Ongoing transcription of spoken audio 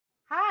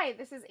Hi,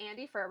 this is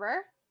Andy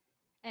Ferber.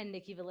 And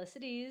Nikki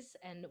Velicities,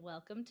 and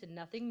welcome to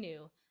Nothing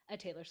New, a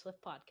Taylor Swift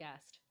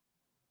podcast.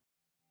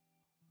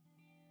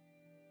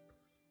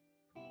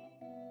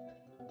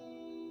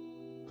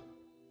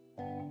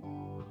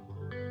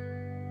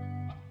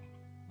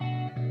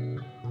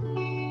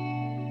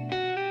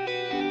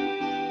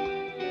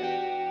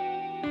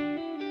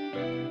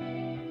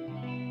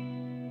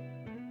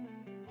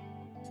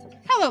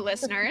 Hello,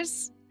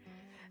 listeners.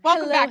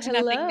 Welcome back to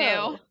Nothing New.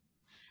 Hello.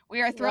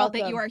 We are thrilled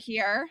that you Welcome. are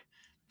here.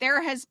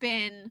 There has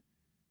been,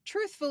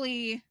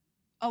 truthfully,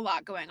 a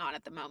lot going on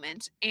at the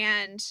moment,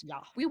 and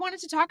we wanted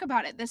to talk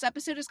about it. This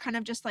episode is kind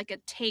of just like a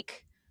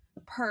take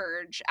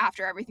purge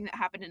after everything that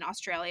happened in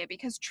Australia,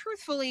 because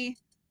truthfully,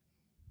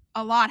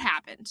 a lot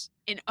happened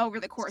over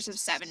the course of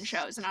 7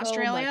 shows in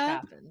Australia. So much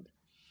happened.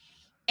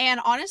 And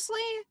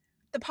honestly,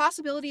 the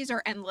possibilities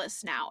are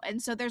endless now.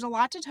 And so there's a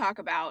lot to talk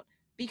about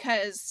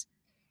because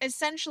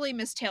essentially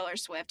Miss Taylor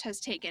Swift has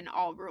taken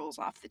all rules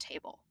off the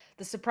table.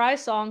 The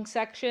surprise song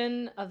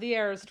section of the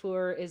Eras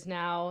Tour is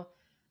now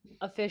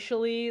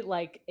officially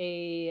like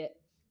a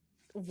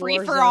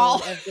Free-for-all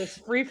of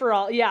just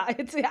free-for-all. Yeah,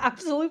 it's an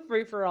absolute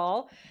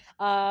free-for-all.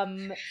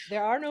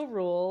 There are no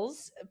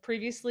rules.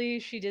 Previously,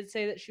 she did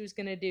say that she was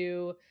going to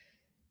do,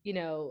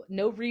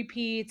 no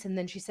repeats, and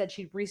then she said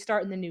she'd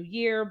restart in the new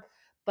year.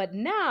 But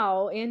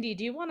now, Andy,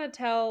 do you want to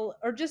tell,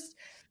 or just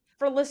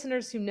for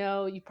listeners who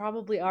know, you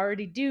probably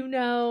already do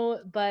know,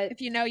 but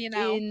if you know, you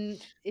know.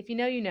 If you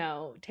know, you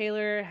know,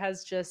 Taylor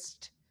has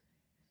just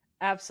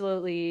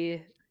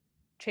absolutely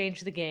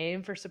changed the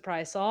game for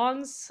surprise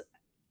songs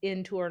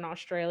in tour in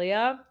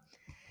Australia.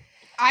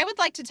 I would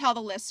like to tell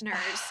the listeners,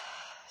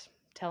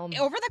 tell them.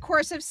 Over the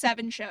course of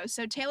 7 shows,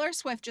 so Taylor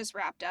Swift just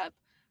wrapped up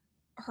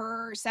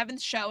her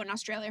 7th show in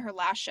Australia, her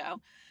last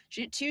show.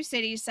 She did 2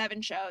 cities,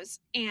 7 shows,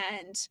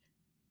 and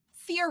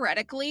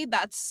theoretically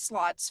that's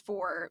slots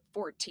for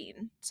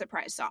 14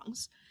 surprise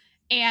songs.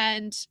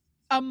 And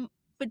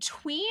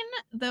between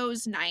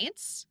those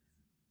nights,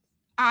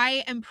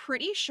 I am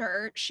pretty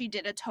sure she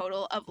did a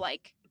total of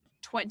like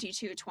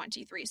 22,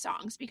 23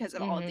 songs because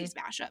of all of these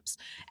mashups.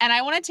 And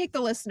I want to take the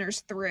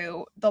listeners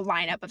through the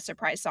lineup of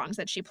surprise songs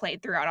that she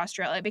played throughout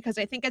Australia because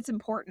I think it's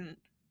important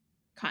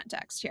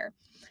context here.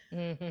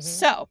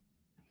 So,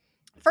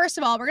 first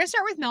of all, we're going to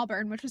start with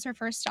Melbourne, which was her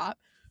first stop.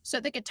 So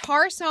the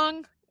guitar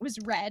song was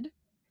Red.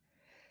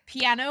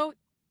 Piano,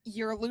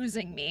 You're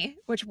Losing Me,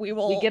 which we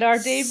get our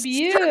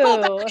debut.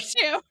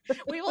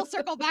 We will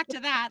circle back to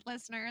that,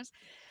 listeners.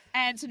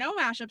 And so no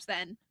mashups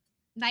then.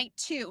 Night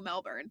 2,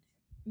 Melbourne.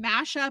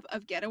 Mashup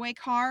of Getaway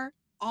Car,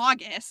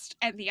 August,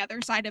 and The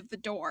Other Side of the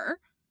Door.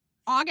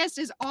 August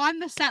is on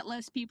the set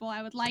list, people.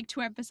 I would like to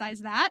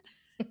emphasize that.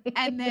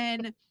 And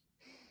then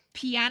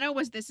piano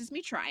was This Is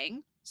Me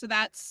Trying. So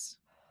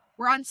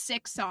we're on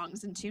 6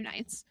 songs in 2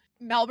 nights.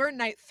 Melbourne,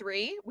 night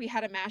 3, we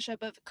had a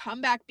mashup of Come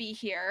Back, Be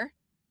Here,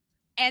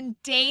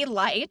 and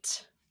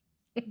Daylight.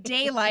 We're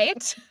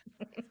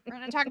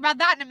going to talk about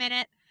that in a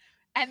minute.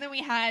 And then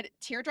we had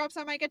Teardrops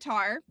on My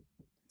Guitar.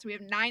 So we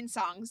have 9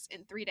 songs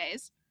in 3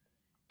 days.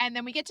 And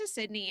then we get to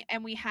Sydney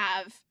and we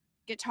have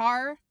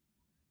guitar,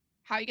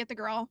 How You Get the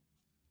Girl,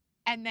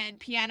 and then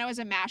piano is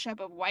a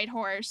mashup of White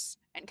Horse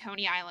and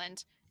Coney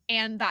Island.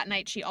 And that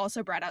night she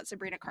also brought out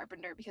Sabrina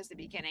Carpenter because the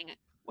beginning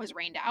was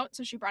rained out.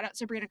 So she brought out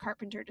Sabrina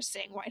Carpenter to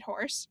sing White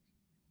Horse.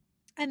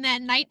 And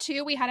then night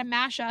 2, we had a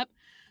mashup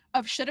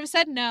of Should Have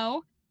Said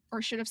No,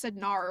 or Should Have Said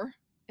Nar,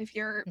 if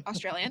you're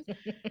Australian,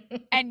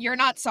 and You're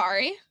Not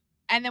Sorry.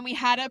 And then we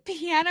had a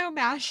piano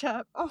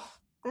mashup. Oh,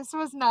 this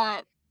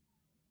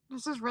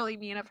was really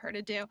mean of her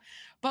to do.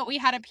 But we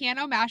had a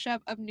piano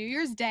mashup of New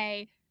Year's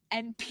Day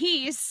and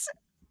Peace.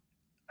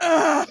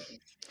 Ugh.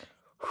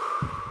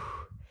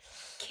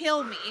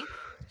 Kill me.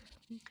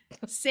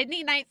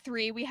 Sydney night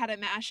 3, we had a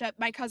mashup.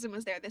 My cousin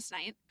was there this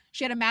night.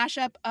 She had a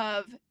mashup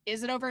of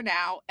Is It Over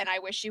Now and I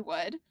Wish You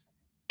Would.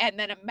 And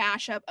then a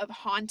mashup of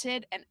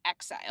Haunted and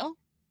Exile.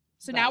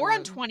 So now we're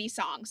on 20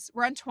 songs.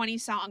 We're on 20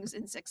 songs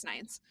in 6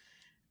 nights.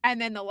 And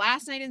then the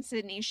last night in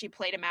Sydney, she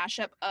played a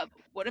mashup of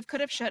Would've,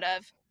 Could've,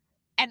 Should've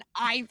and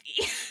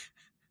Ivy,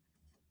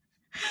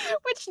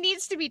 which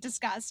needs to be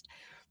discussed.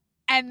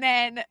 And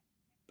then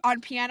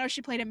on piano,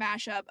 she played a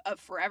mashup of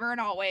Forever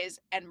and Always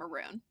and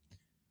Maroon.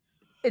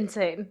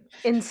 Insane.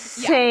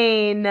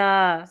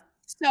 Yeah.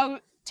 So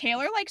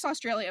Taylor likes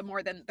Australia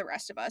more than the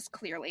rest of us,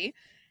 clearly.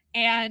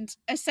 And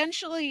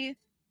essentially,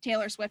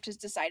 Taylor Swift has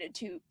decided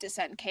to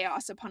descend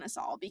chaos upon us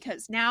all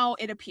because now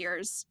it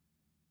appears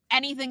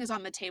anything is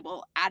on the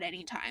table at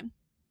any time.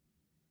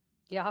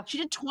 Yeah. She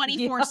did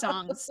 24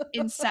 songs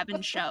in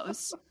 7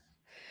 shows.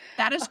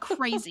 That is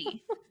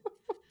crazy.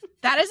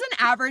 That is an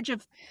average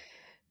of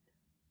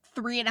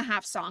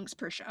 3.5 songs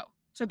per show.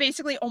 So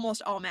basically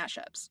almost all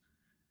mashups.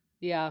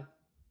 Yeah.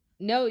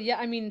 No, yeah,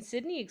 I mean,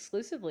 Sydney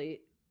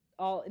exclusively,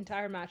 all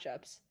entire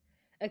mashups.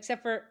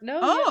 Except for, no,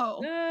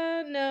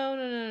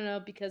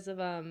 because of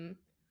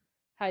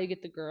How You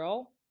Get the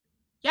Girl.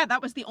 Yeah,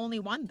 that was the only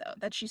one, though,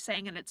 that she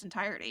sang in its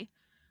entirety.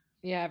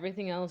 Yeah,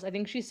 everything else. I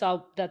think she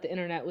saw that the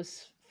internet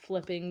was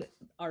flipping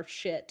our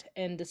shit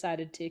and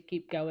decided to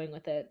keep going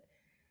with it.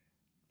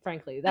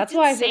 Frankly, That's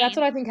that's insane.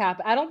 what I think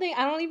happened. I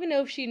don't even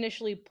know if she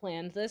initially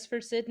planned this for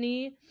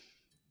Sydney,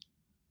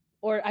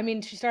 or I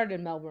mean, she started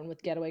in Melbourne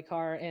with Getaway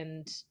Car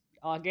and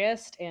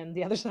August and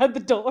The Other Side of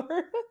the Door,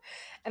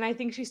 and I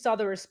think she saw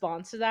the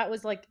response to that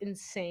was like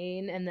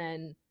insane, and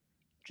then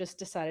just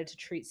decided to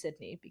treat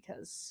Sydney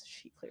because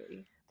she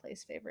clearly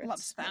plays favorites.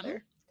 Loves them.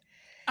 Mother,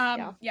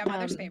 yeah, Yeah,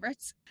 mother's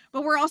favorites.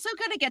 But we're also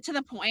going to get to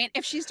the point,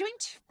 if she's doing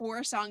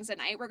 4 songs a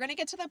night, we're going to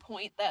get to the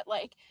point that,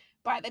 like,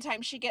 by the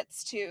time she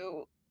gets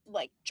to,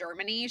 like,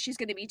 Germany, she's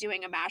going to be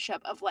doing a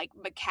mashup of, like,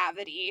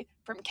 McCavity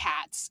from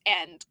Cats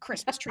and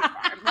Christmas Tree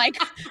Farm. Like,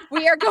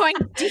 we are going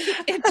deep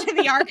into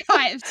the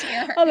archives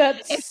here. Oh,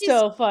 that's If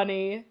so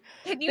funny.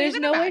 can you There's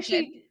even no way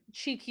imagine?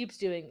 she keeps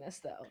doing this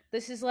though.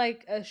 This is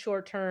like a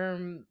short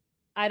term.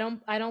 I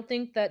don't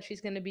think that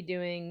she's going to be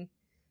doing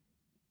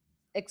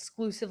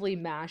exclusively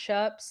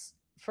mashups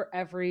for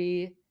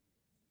every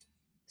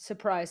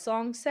surprise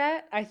song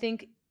set. I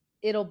think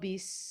it'll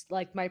be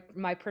like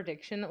my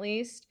prediction at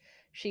least.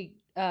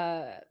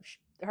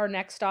 Her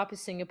next stop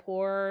is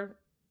Singapore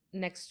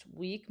next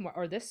week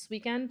or this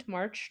weekend,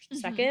 March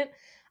Mm-hmm. 2nd.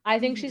 I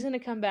think Mm-hmm. she's going to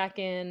come back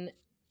in.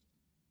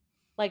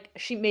 Like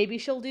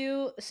she'll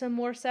do some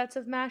more sets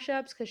of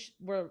mashups cuz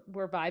we're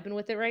vibing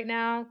with it right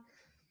now.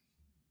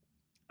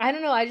 I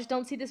don't know, I just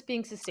don't see this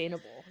being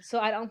sustainable. So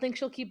I don't think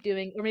she'll keep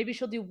doing, or maybe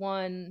she'll do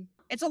one.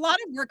 It's a lot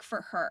of work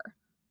for her.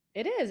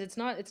 It is. It's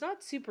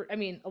not super. I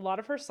mean, a lot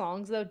of her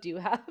songs though do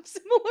have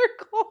similar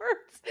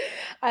chords.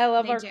 I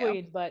love They our do.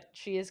 queen, but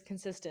she is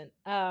consistent.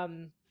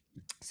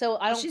 So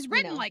I Well, don't, she's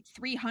written like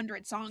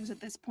 300 songs at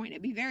this point.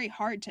 It'd be very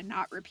hard to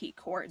not repeat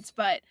chords,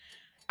 but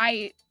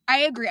I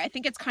agree. I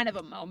think it's kind of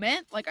a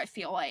moment. Like, I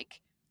feel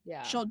like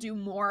yeah. she'll do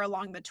more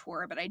along the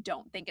tour, but I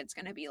don't think it's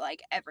going to be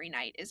like every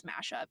night is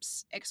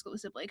mashups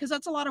exclusively, because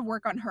that's a lot of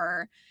work on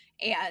her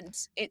and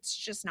it's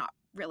just not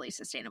really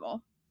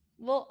sustainable.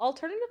 Well,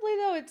 alternatively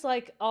though, it's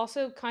like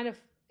also kind of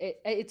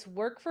it's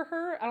work for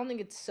her. I don't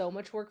think it's so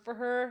much work for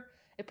her.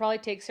 It probably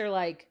takes her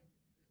like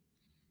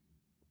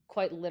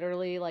quite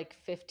literally like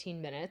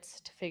 15 minutes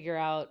to figure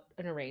out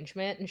an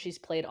arrangement, and she's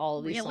played all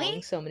of these Really?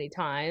 songs so many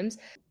times.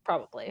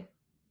 Probably.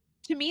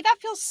 To me, that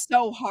feels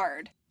so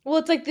hard. Well,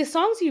 it's like the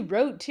songs you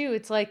wrote too.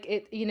 It's like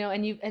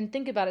and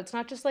think about it. It's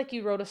not just like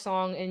you wrote a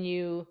song and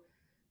you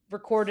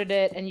recorded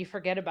it and you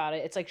forget about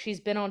it. It's like she's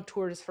been on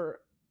tours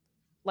for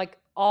like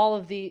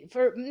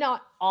for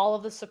not all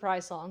of the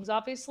surprise songs,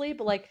 obviously,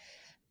 but like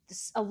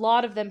a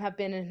lot of them have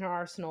been in her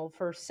arsenal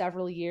for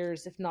several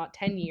years, if not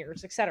 10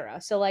 years, etc.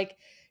 So like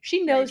she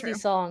Very knows true.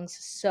 these songs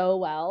so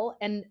well,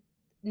 and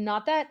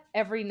not that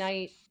every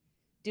night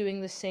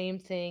doing the same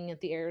thing at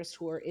the Eras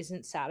tour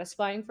isn't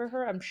satisfying for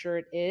her. I'm sure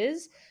it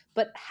is,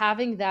 but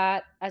having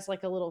that as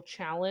like a little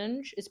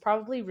challenge is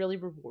probably really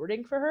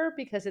rewarding for her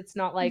because it's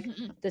not like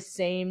Mm-hmm. the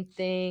same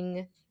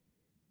thing.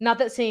 Not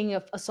that singing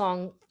a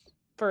song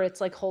for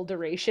its like whole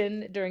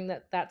duration during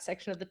that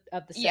section of the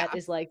set Yeah,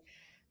 is like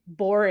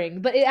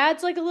boring, but it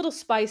adds like a little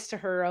spice to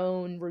her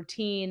own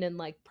routine and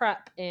like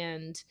prep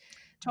and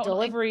totally.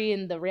 delivery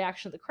and the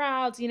reaction of the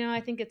crowds.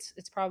 I think it's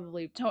probably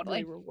really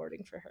Totally.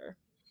 rewarding for her.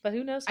 But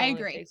who knows how I long it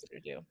agree. takes her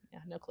to do? Yeah,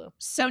 no clue.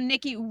 So,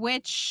 Nikki,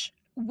 which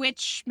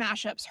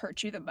mashups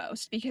hurt you the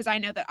most? Because I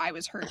know that I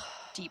was hurt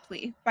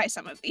deeply by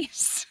some of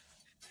these.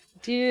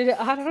 Dude,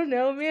 I don't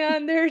know,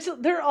 man.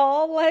 They're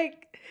all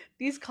like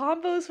these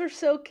combos were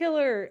so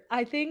killer.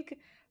 I think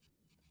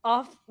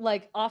off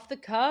the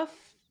cuff,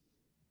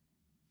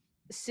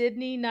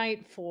 Sydney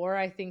night 4,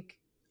 I think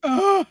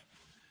I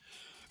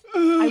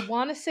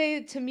want to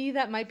say to me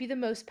that might be the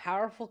most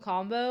powerful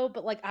combo,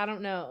 but like I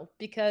don't know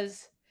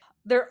because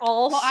they're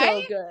all Well,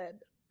 so good.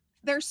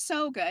 they're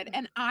so good.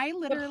 And I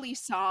literally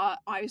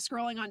I was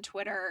scrolling on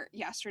Twitter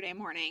yesterday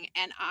morning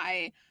and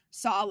I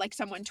saw like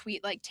someone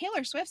tweet like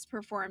Taylor Swift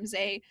performs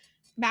a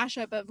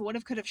mashup of Would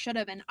Have, Could Have, Should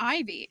Have and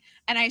Ivy.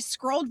 And I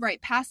scrolled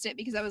right past it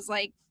because I was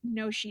like,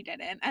 no, she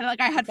didn't. And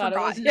like I I had thought it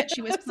was forgotten that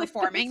she was I was like,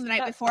 performing the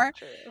night that's before. not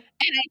And true.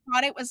 I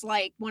thought it was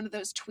like one of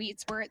those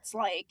tweets where it's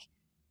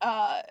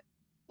uh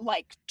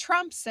like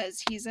Trump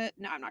says he's a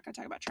no, I'm not gonna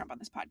talk about Trump on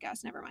this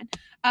podcast. Never mind.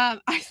 I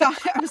thought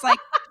I was like,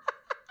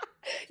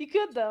 You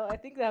could though. I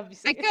think that'd be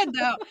I safe. could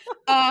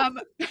though.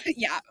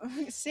 Yeah,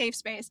 safe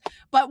space.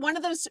 But one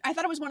of those, I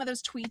thought it was one of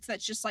those tweets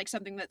that's just like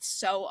something that's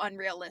so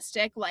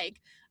unrealistic, like,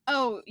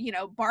 oh,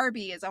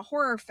 Barbie is a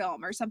horror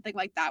film or something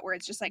like that, where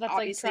it's just like That's like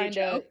obviously a trying to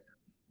joke.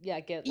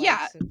 get Yeah,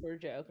 likes and for a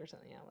joke or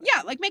something. Yeah, yeah,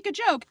 whatever. like make a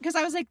joke. Because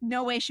I was like,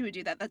 no way she would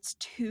do that. That's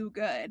too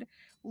good.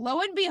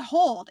 Lo and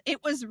behold,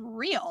 it was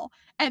real.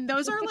 And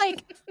those are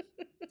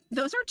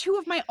two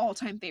of my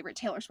all-time favorite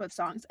Taylor Swift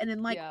songs. And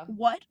then like Yeah.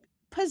 what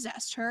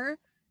possessed her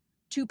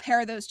to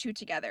pair those two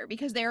together,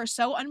 because they are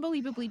so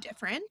unbelievably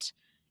different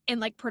in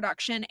like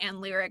production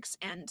and lyrics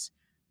and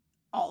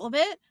all of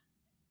it.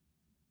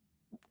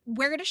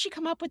 Where does she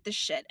come up with this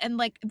shit? And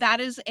like that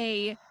is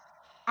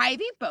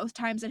Ivy, both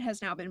times it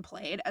has now been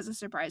played as a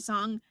surprise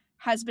song,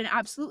 has been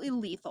absolutely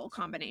lethal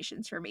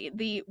combinations for me.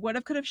 The Would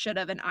Have, Could Have, Should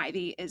Have and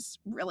Ivy is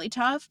really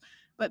tough,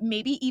 but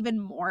maybe even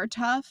more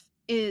tough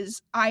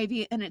is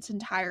Ivy in its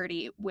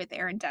entirety with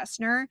Aaron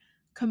Dessner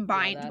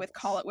Yeah, combined with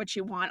Call that's It What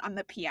You Want on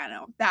the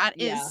piano. That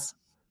yeah. is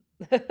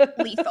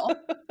lethal.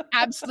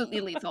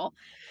 Absolutely lethal.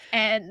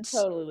 And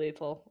Totally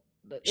lethal.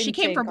 The she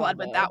came insane for blood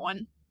with that combo.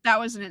 one. That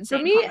was an For insane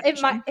me,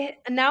 combination.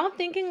 now I'm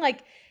thinking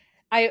like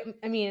I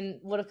mean,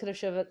 would have, could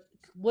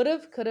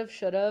have,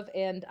 should have,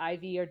 and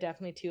Ivy are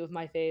definitely two of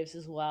my faves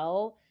as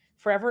well.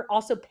 Forever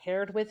also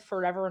paired with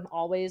Forever and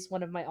Always,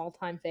 one of my all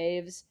time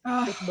faves.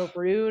 Oh, With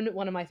Maroon,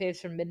 one of my faves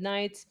from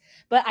Midnights.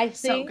 But I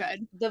so think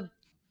good.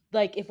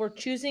 if we're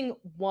choosing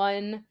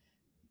one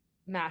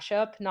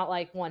mashup, not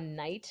like one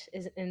night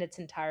is in its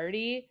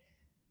entirety,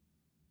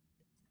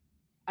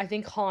 I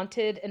think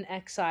Haunted and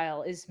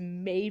Exile is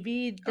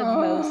maybe the Oh,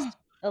 most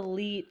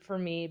elite for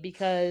me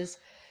because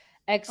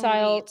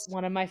Exile, elite.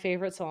 one of my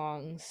favorite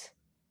songs.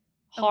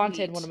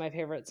 Haunted, one of Elite. my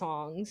favorite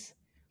songs.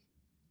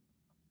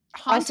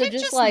 Also, Haunted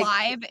just just like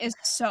live is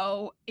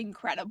so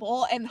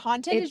incredible. And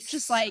Haunted is it's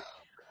just so like,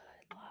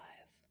 good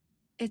live.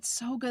 it's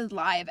so good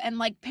live. And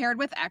like paired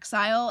with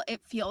Exile,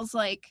 it feels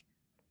like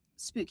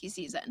spooky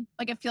season.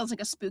 Like it feels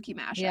like a spooky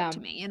mashup Yeah.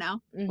 to me, you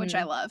know, which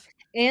I Hmm. love.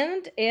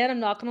 And I'm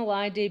not gonna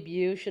lie,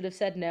 debut should have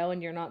said no,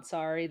 and you're not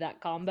sorry.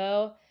 That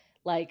combo,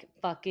 like,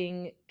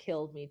 fucking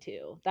killed me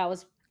too. That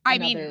was I another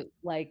mean,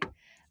 like,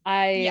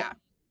 I yeah,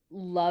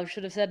 love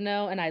should have said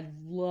no, and I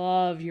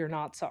love you're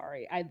not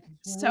sorry.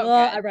 so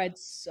I good. ride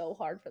so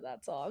hard for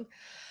that song.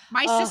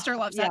 My sister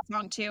loves Yeah. that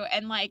song too.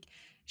 And like,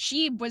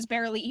 she was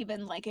barely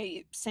even like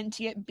a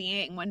sentient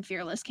being when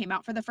Fearless came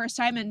out for the first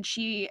time. And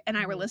she and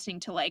I were Mhm. listening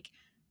to like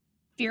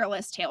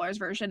Fearless Taylor's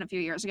version a few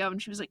years ago.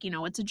 And she was like, you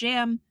know, it's a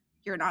jam.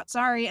 You're not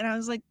sorry. And I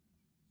was like,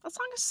 that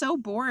song is so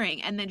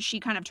boring. And then she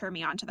kind of turned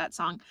me on to that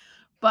song.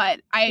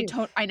 But Phew.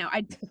 I know,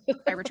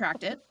 I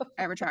retract it.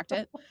 I retract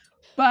it.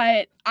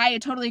 But I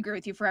totally agree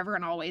with you. Forever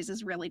and Always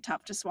is really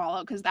tough to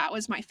swallow because that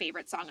was my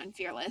favorite song on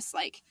Fearless,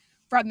 like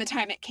from the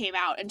time it came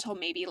out until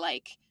maybe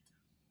like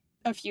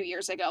a few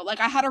years ago. Like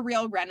I had a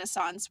real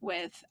renaissance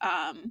with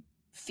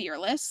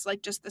Fearless,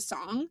 like just the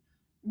song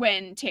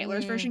when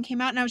Taylor's Mm, version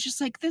came out. And I was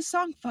just like, this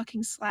song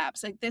fucking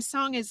slaps. Like this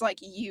song is like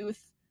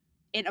youth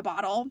in a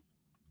bottle.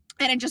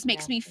 And it just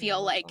makes yeah, me I love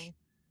feel that like song.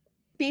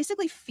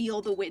 basically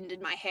feel the wind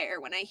in my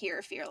hair when I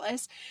hear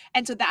Fearless.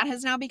 And so that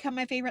has now become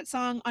my favorite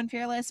song on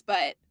Fearless,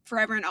 but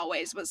Forever and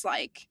Always was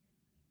like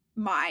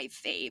my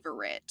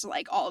favorite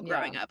like all Yeah,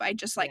 growing up. I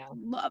just like yeah,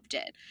 loved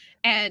it.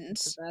 And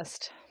it's the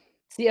best.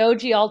 It's the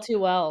OG All Too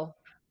Well.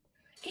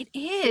 it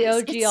It's the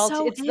is. It OG All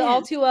Too so it's the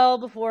All is. Too Well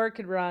before it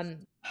could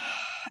run.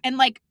 And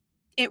like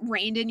it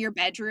rained in your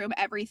bedroom,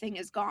 everything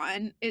is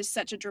gone is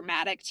such a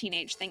dramatic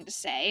teenage thing to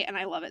say and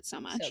I love it so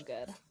So much.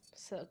 good.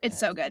 So It's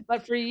so good. good.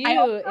 But for I you,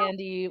 also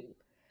Andy,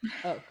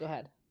 oh, go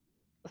ahead.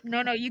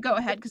 no, you go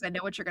ahead because I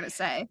know what you're gonna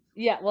say.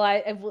 Yeah, well,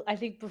 I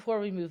think before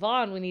we move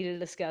on, we need to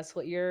discuss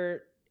what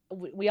your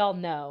we all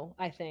know,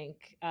 I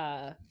think,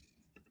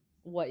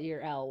 what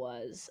your L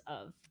was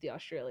of the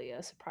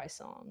Australia surprise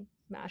song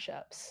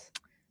mashups.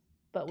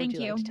 But would Thank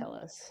you like to you. tell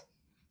us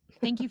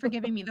Thank you for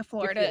giving me the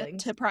your floor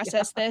feelings? to Yeah.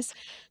 process this.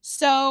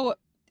 So,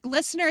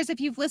 listeners, if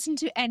you've listened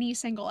to any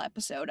single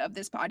episode of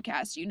this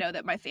podcast, you know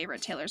that my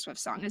favorite Taylor Swift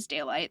song is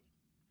Daylight.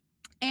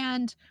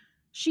 And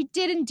she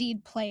did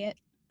indeed play it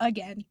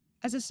again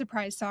as a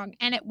surprise song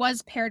and it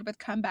was paired with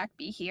Come Back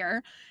Be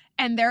Here.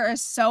 And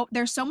there's so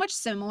much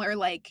similar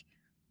like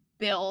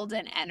build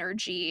and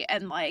energy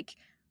and like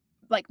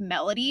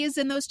melodies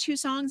in those two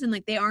songs and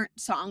like they aren't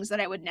songs that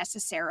I would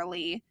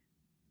necessarily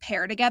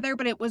pair together,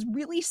 but it was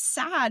really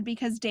sad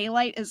because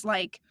Daylight is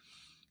like,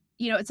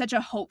 you know, it's such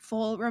a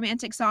hopeful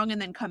romantic song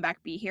and then Come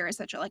Back Be Here is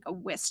such a like a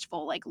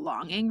wistful like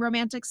longing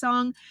romantic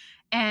song.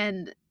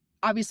 And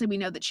obviously we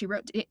know that she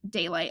wrote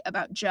Daylight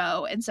about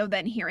Joe and so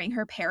then hearing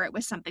her pair it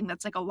with something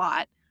that's like a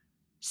lot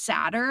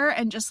sadder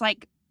and just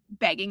like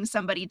begging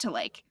somebody to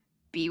like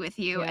be with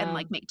you and Yeah.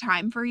 like make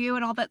time for you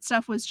and all that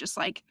stuff was just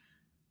like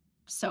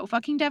so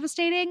fucking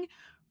devastating.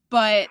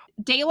 But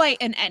Daylight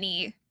in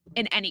any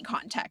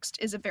context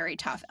is a very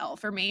tough L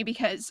for me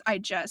because I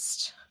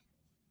just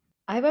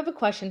I have a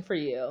question for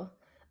you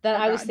that oh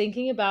I was god.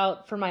 thinking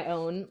about for my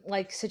own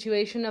like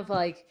situation of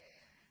like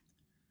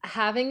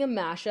having a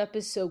mashup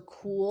is so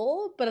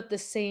cool, but at the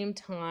same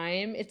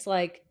time, it's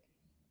like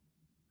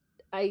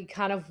I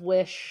kind of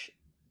wish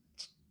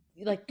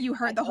You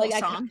heard the whole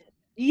song.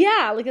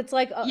 yeah, like it's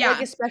like Yeah,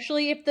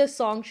 especially if the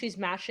song she's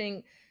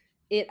mashing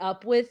it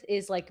up with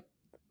is like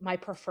my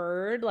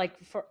preferred, like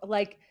for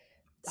like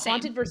same.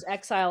 Haunted versus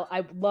Exile,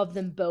 I love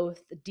them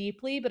both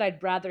deeply, but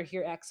I'd rather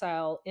hear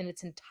Exile in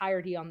its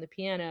entirety on the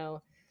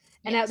piano.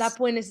 And at that Yes.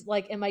 point, is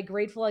like, am I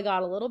grateful I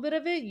got a little bit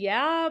of it?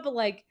 Yeah, but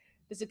like,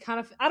 does it kind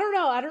of? I don't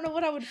know. I don't know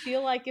what I would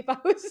feel like if I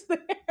was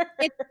there.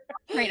 It's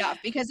a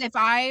trade-off because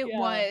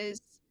Yeah,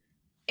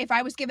 if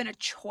I was given a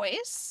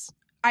choice,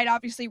 I'd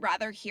obviously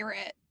rather hear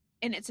it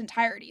in its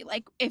entirety.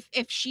 Like if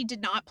she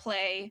did not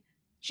play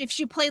if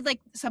she played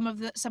like some of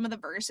the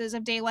verses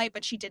of Daylight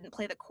but she didn't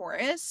play the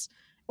chorus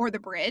or the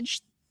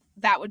bridge,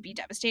 that would be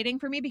devastating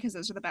for me because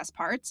those are the best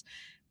parts.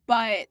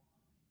 But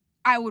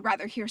I would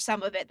rather hear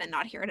some of it than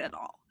not hear it at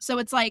all. So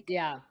it's like,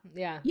 Yeah,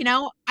 yeah,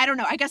 I don't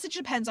know. I guess it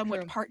depends on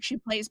which true. part she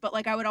plays, but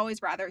like I would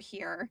always rather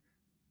hear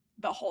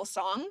the whole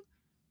song.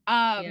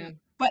 Yeah,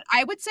 But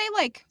I would say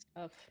like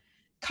tough.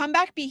 Come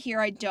Back Be Here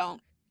I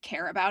don't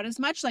care about as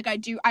much. Like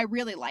I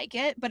really like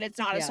it, but it's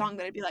not a Yeah, song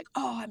that I'd be like,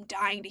 "Oh, I'm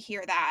dying to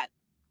hear that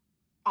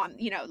on,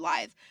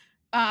 live."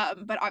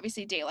 But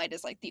obviously Daylight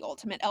is like the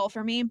ultimate L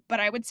for me, but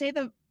I would say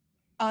the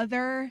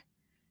other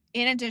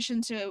in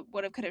addition to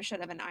Would Have Could Have Should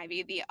Have and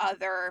Ivy, the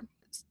other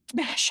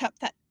mashup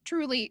that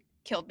truly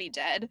killed me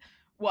dead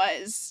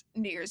was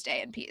New Year's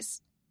Day and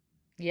Peace.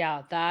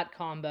 yeah, that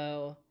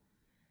combo.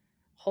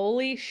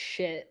 Holy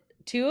shit.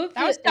 Two of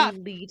That was the tough.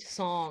 elite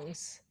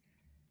songs.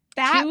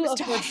 That Two was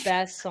of her tough.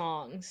 best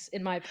songs,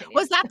 in my opinion.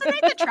 Was that the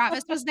night that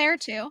Travis was there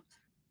too?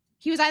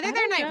 He was either I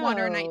there don't night 1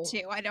 or night know.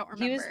 2, I don't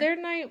He was remember. there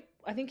night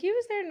I think he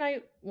was there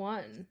night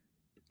 1.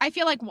 I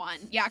feel like 1.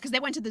 Yeah, because they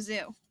went to the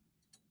zoo.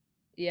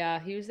 Yeah,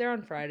 he was there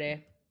on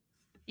Friday.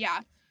 Yeah,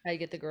 I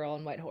Get the Girl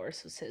and White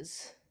Horse was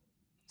his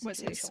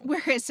situation. were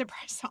his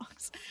surprise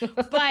songs.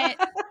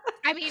 But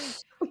I mean,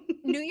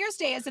 New Year's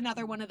Day is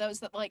another one of those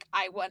that like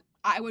I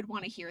would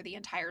want to hear the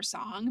entire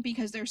song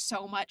because there's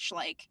so much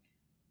like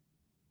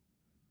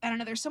I don't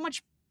know, there's so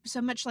much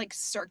like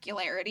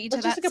circularity to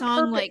It's just that like a song.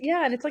 perfect Like,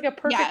 yeah, and it's like a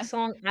perfect yeah,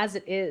 song as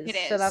it it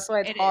is. So that's is. why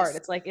it's It hard. is.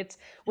 It's like it's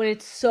when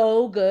it's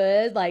so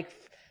good, like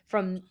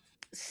from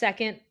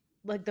second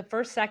like the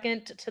first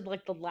second to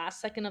like the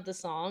last second of the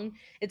song,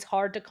 it's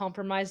hard to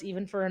compromise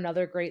even for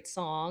another great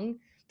song.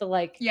 The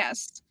like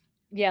Yes.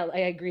 yeah, I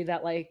agree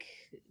that like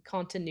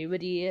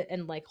continuity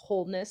and like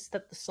wholeness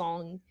that the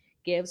song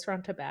gives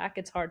front to back,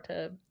 it's hard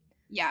to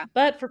Yeah.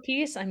 but for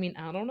Peace, I mean,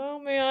 I don't know,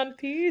 man.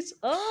 Peace.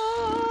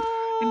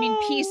 I mean,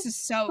 Oh. Peace is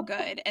so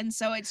good. And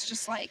so it's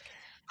just like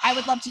I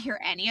would love to hear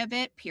any of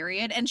it,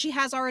 period. And she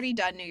has already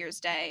done New Year's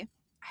Day.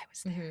 I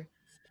was Mhm. there.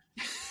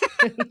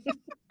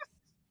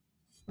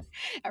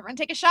 Everyone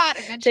take a shot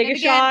and mention Take it a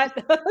again.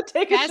 shot.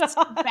 Take a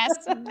shot.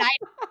 Best night of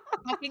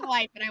my fucking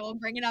life, and I will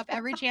bring it up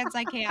every chance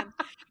I can.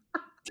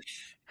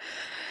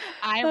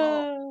 I will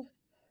Oh.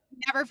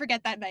 never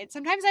forget that night.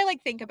 Sometimes I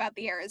like think about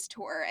the Eras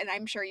tour, and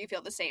I'm sure you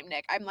feel the same,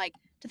 Nick. I'm like,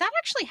 did that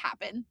actually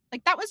happen?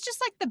 Like that was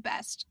just like the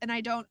best, and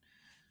I don't.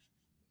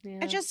 Yeah.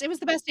 It was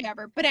the best day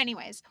ever. But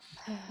anyways,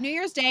 New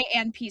Year's Day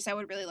and Peace, I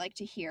would really like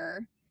to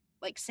hear,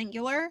 like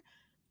singular.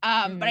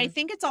 But I Mhm.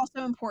 think it's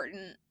also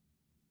important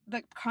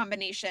the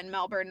combination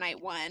Melbourne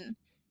Night 1,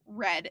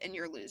 Red, and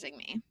You're Losing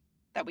Me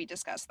that we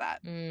discussed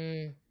that.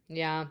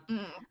 Yeah.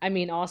 Mm. I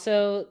mean,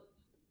 also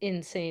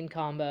insane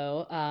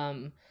combo.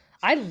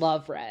 I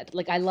love Red.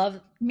 Like I love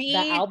that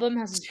Me album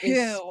has is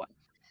too.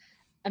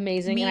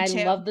 amazing and Me I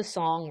too. love the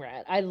song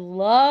Red. I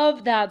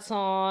love that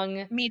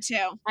song. Me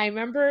too. I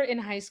remember in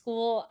high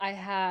school I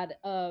had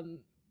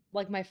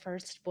like my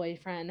first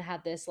boyfriend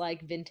had this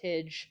like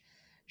vintage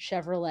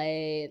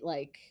Chevrolet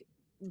like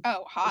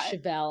Oh, hot.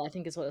 Chevelle, I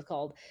think is what it's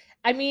called.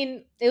 I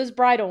mean, it was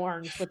bright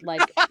orange with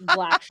like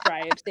black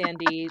stripes,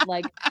 Sandy.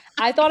 Like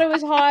I thought it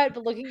was hot,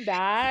 but looking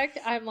back,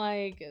 I'm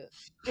like, Hey,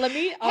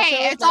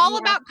 it's let all me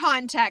ask. about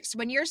context.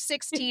 When you're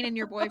 16 and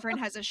your boyfriend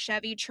has a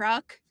Chevy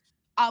truck,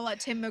 a la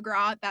Tim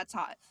McGraw, that's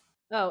hot.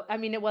 Oh, I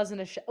mean, it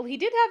wasn't oh, he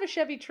did have a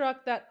Chevy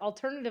truck that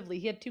alternatively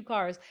he had two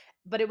cars,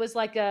 but it was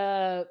like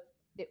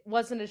it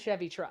wasn't a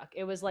Chevy truck.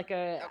 It was like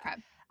Okay,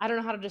 I don't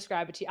know how to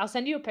describe it to you. I'll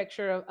send you a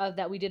picture of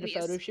that we did a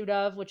photo please, shoot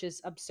of, which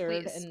is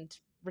absurd please. and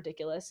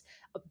ridiculous,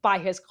 by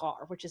his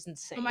car, which is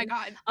Oh my insane.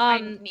 God, I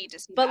Um, need to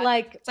see but that.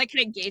 like It's like an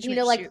you engagement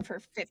know, like shoot for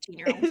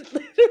 15-year-olds. it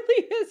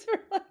literally is for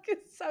like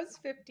I was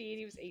 15,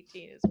 he was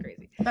 18. It's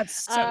crazy.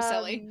 That's so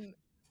silly.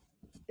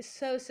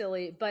 So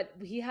silly. But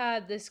he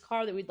had this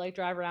car that we'd like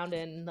drive around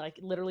in, like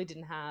literally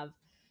didn't have.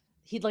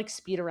 He'd like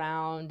speed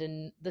around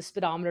and the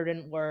speedometer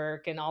didn't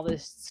work and all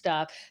this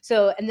stuff.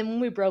 So and then when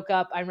we broke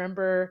up, I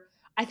remember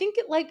I think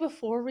it like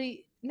before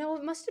we no,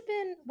 it must have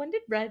been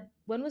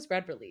when was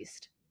Red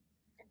released?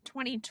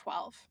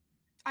 2012.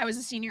 I was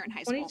a senior in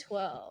high school.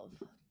 2012.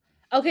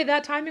 Okay,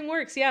 that timing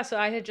works. Yeah, so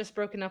I had just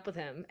broken up with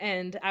him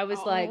and I was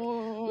like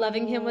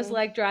loving him was Oh.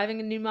 like driving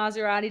a new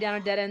Maserati down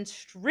a dead end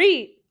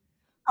street.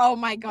 Oh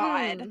my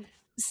God. Mm.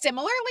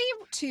 Similarly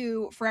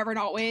to Forever and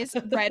Always,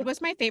 Red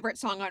was my favorite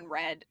song on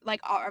Red.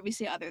 Like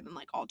obviously other than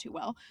like All Too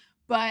Well,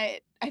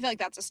 but I feel like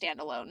that's a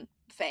standalone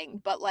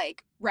thing. But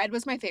like Red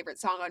was my favorite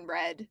song on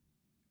Red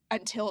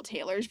until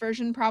Taylor's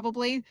version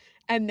probably,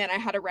 and then I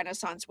had a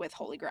renaissance with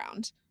Holy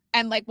Ground.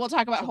 And like we'll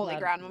talk about So Holy glad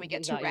Ground when we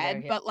get we to got you there.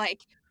 Red, Yeah. but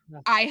like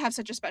I have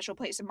such a special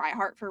place in my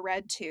heart for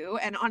Red too.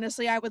 And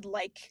honestly, I would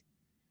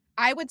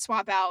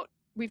swap out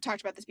we've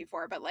talked about this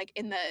before, but like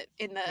in the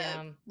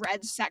Yeah.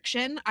 Red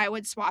section, I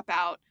would swap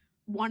out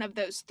one of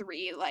those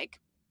three like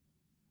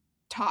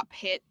top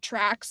hit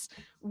tracks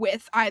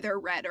with either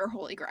Red or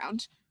Holy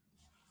Ground.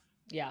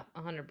 Yeah,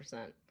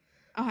 100%.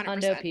 Hundo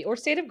 100%. P or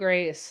State of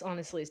Grace,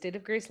 honestly. State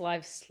of Grace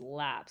live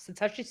slaps. It's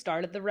how she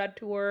started the Red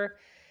Tour.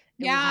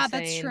 It was Yeah,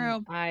 that's insane.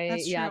 true.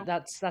 That's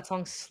true. That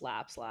song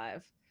slaps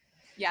live.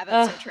 Yeah,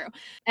 that's Uh so true.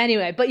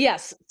 anyway, but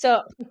yes.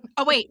 So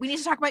Oh wait, we need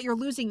to talk about You're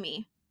Losing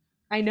Me.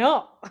 I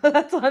know.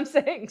 That's what I'm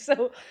saying.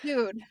 So,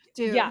 Dude.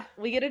 yeah,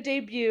 we get a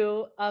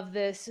debut of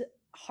this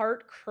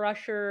heart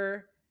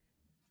crusher,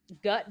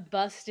 gut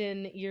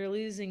busting, "You're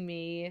Losing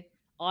Me"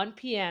 on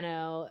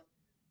piano,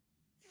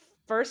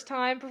 first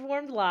time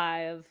performed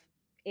live,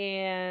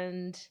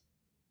 and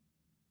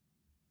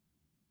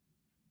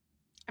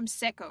I'm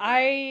sick over it.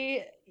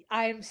 I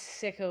I'm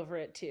sick over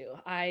it too.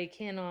 I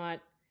cannot.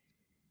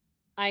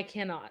 I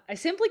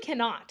simply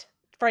cannot.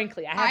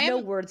 Frankly, I I have no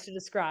am words to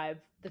describe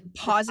the I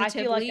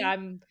feel like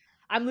positively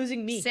I'm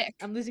losing me. sick.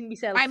 I'm losing I'm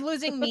myself.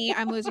 losing me,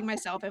 I'm losing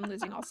myself, I'm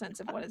losing all sense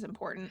of what is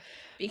important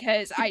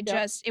because I Yep.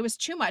 just it was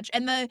too much,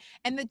 and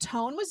the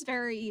tone was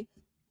very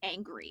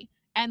angry,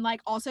 and,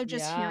 like, also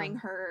just Yeah. hearing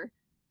her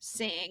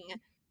sing,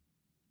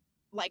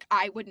 like,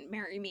 "I Wouldn't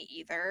Marry Me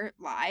Either"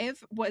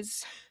 live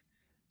was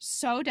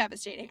so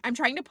devastating. I'm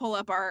trying to pull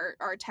up our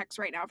text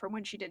right now from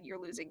when she did "You're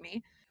Losing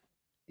Me."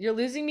 You're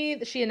Losing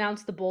Me, she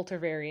announced the Bolter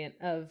variant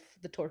of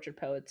the Tortured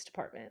Poets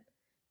department.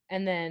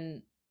 And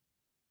then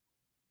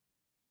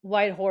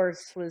White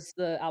Horse was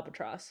the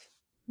Albatross.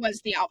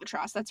 Was the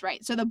albatross, that's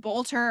right. So the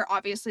bolter,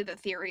 obviously the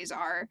theories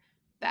are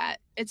that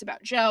it's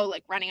about Joe,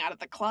 like, running out of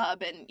the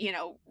club and,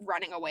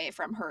 running away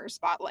from her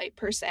spotlight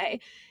per se,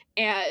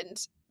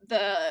 and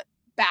the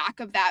back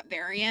of that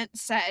variant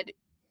said,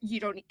 "You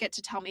don't get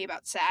to tell me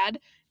about sad,"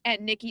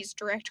 and Nikki's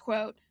direct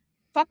quote,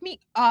 "Fuck me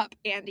up,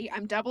 Andy.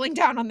 I'm doubling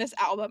down on this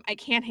album. I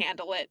can't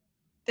handle it.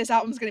 This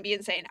album's gonna be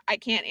insane. I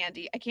can't,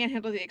 Andy. I can't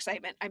handle the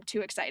excitement. I'm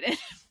too excited."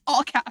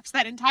 All caps,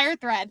 that entire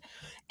thread.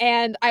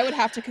 And I would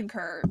have to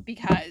concur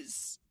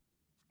because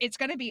it's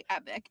going to be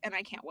epic and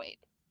I can't wait.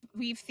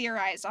 We've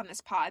theorized on this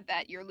pod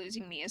that You're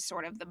Losing Me is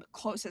sort of the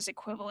closest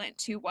equivalent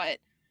to what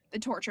the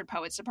Tortured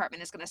Poets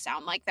department is going to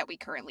sound like that we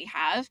currently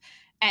have.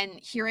 And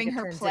Like hearing a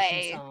her transition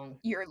play song.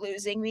 You're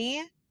Losing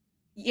Me,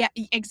 yeah,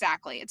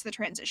 exactly. It's the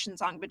transition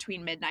song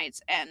between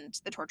Midnights and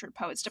the Tortured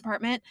Poets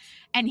department.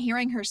 And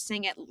hearing her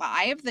sing it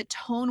live, the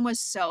tone was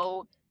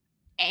so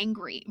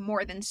angry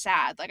more than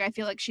sad. Like, I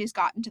feel like she's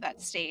gotten to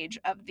that stage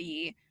of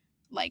the,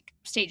 like,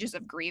 stages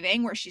of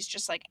grieving where she's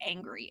just, like,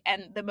 angry.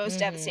 And the most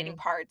devastating Mhm.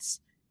 parts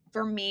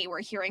for me were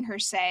hearing her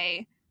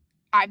say,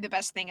 "I'm the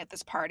best thing at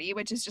this party,"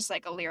 which is just,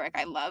 like, a lyric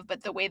I love.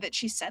 But the way that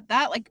she said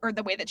that, like, or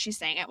the way that she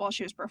sang it while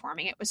she was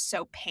performing it was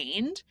so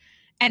pained.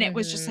 And it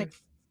was just like,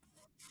 Mhm.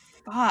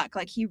 fuck,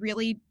 like, he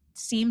really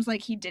seems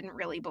like he didn't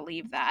really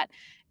believe that.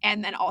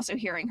 And then also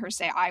hearing her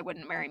say, "I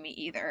Wouldn't Marry Me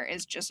Either"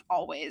 is just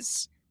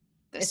always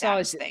the It's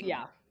always saddest thing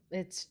yeah,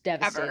 it's ever.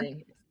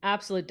 devastating.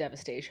 Absolute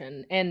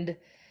devastation. And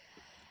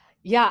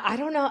yeah, I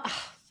don't know.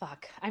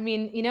 Fuck. I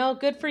mean,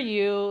 good for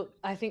you.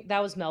 I think that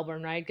was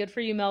Melbourne, right? Good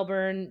for you,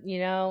 Melbourne.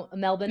 Good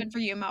Melbourne. for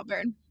you,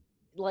 Melbourne.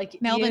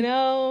 Like,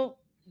 Melbourne,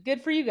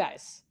 good for you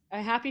guys.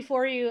 I'm happy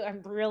for you.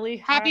 I'm really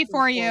happy happy for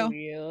for you.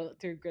 you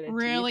through gritted teeth.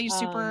 Really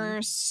super,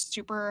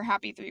 super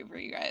happy for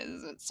you guys.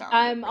 It sounded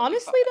I'm really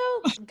honestly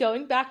fun. though,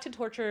 going back to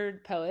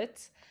Tortured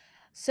Poets,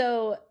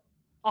 so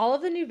all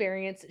of the new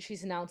variants that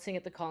she's announcing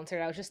at the concert,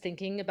 I was just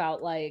thinking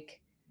about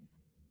like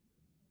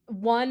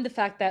one, the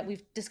fact that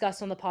we've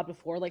discussed on the pod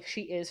before, like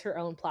she is her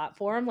own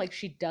platform, like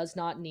she does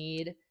not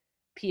need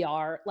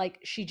PR, like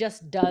she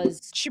just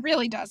does. She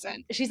really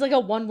doesn't. She's like a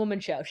one woman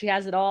show. She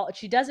has it all.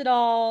 She does it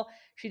all.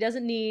 She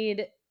doesn't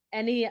need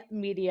any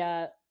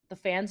media. The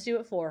fans do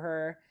it for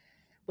her,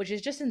 which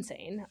is just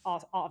insane,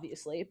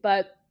 obviously.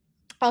 But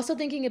also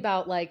thinking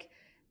about like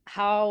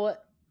how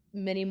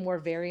many more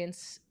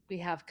variants we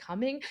have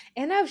coming.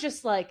 And I was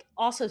just like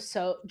also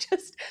so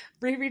just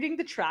rereading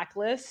the track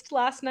list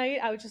last night.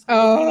 I was just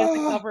looking at the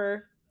Oh,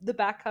 cover, the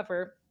back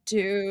cover,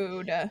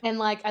 dude. and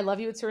like I love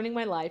you, it's ruining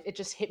my life. It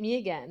just hit me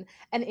again.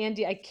 And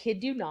Andy, I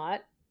kid you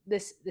not,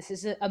 this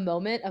is a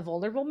moment, a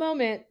vulnerable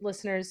moment,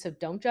 listeners, so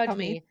don't judge Tell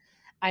me. me.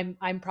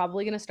 I'm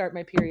probably gonna start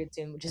my period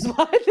soon, which is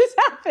why this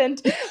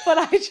happened. But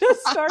I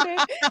just started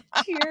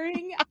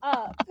tearing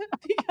up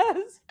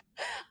because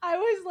I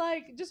was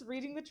like just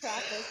reading the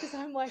track list because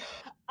I'm like,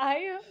 I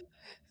am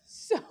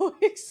so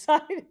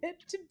excited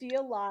to be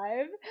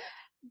alive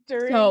So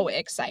during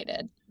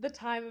excited. the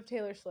time of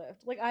Taylor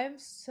Swift. Like I am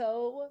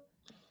so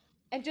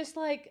and just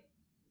like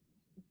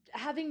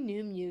having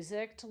new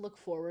music to look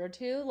forward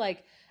to.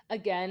 Like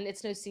again,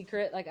 it's no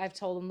secret. Like I've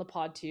told on the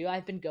pod too.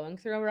 I've been going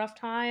through a rough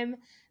time,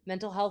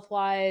 mental health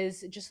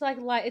wise. Just like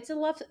it's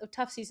a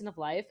tough season of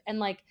life, and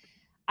like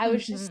I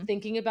was just Mm-hmm.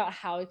 thinking about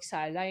how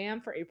excited I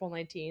am for April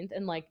 19th,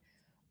 and like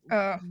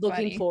Oh,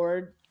 looking buddy.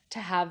 forward to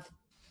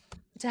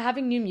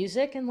having new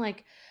music and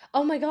like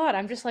oh my god,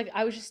 I'm just like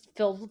I was just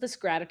filled with this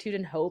gratitude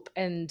and hope,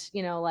 and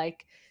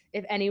like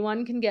if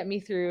anyone can get me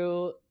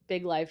through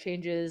big life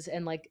changes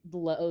and like the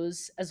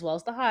lows as well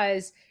as the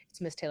highs,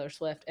 it's Miss Taylor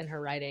Swift and her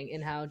writing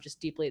and how just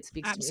deeply it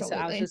speaks to me. So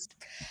I was Absolutely. just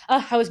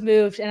I was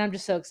moved and I'm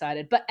just so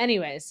excited. But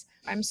anyways,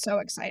 I'm so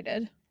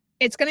excited.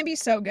 It's going to be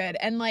so good.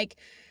 And, like,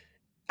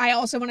 I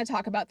also want to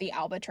talk about the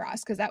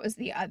albatross because that was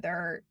the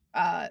other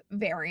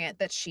variant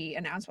that she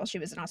announced while she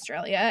was in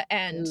Australia.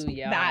 And ooh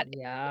yeah, that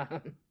yeah.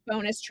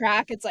 bonus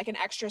track, it's like an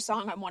extra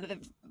song on one of the,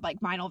 like,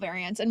 vinyl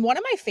variants. And one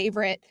of my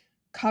favorite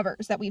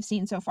covers that we've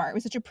seen so far. It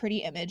was such a pretty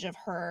image of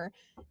her,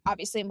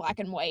 obviously in black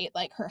and white.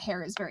 Like her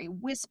hair is very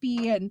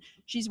wispy, and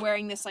she's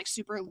wearing this like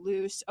super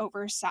loose,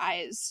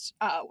 oversized,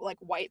 like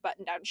white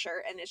button-down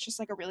shirt, and it's just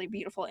like a really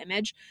beautiful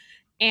image.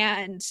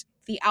 And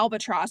the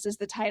albatross is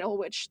the title,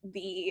 which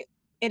the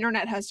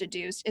internet has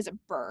deduced is a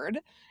bird,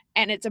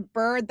 and it's a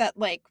bird that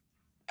like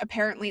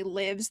apparently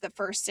lives the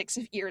first 6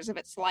 years of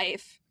its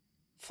life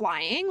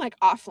flying like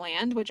off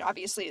land, which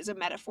obviously is a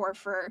metaphor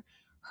for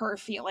her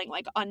feeling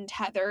like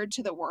untethered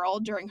to the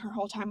world during her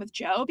whole time with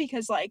Joe,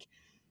 because like,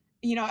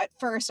 you know, at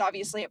first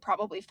obviously it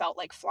probably felt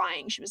like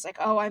flying. She was like,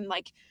 oh, I'm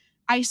like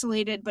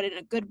isolated but in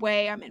a good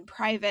way, I'm in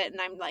private,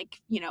 and I'm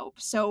like, you know,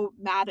 so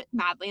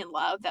madly in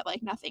love that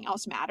like nothing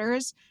else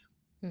matters,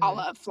 a Mhm.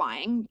 la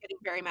flying, getting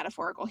very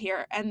metaphorical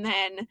here. And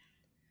then,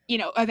 you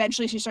know,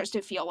 eventually she starts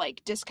to feel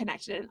like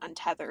disconnected and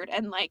untethered,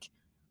 and like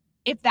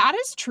if that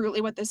is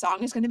truly what this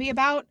song is going to be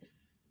about,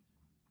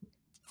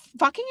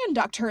 fucking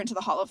induct her into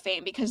the Hall of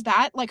Fame, because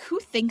that, like, who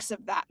thinks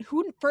of that?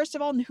 Who, first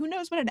of all, who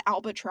knows what an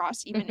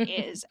albatross even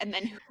is? And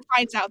then who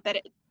finds out that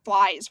it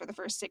flies for the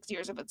first 6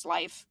 years of its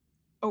life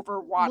over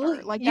Well,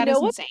 water? Like, you that know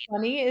is what's insane.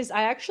 funny is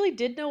I actually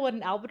did know what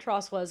an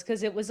albatross was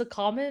because it was a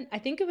common I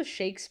think it was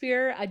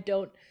Shakespeare,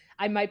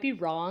 I might be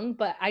wrong,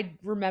 but I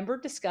remember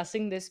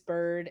discussing this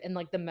bird and,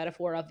 like, the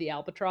metaphor of the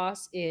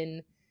albatross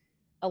in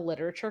a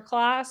literature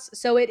class.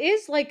 So it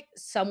is, like,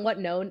 somewhat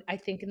known, I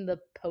think, in the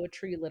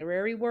poetry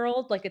literary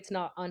world, like, it's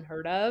not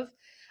unheard of,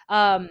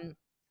 um,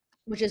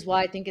 which is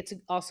why I think it's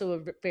also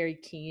a very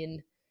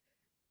keen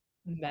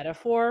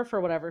metaphor for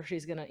whatever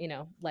she's gonna,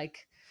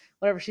 like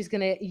whatever she's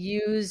gonna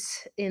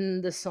use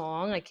in the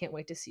song. I can't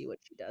wait to see what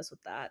she does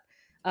with that.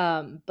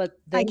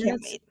 But the I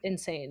can't internet's wait.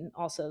 insane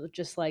also,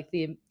 just like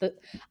the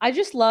I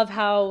just love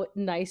how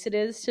nice it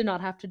is to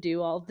not have to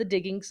do all of the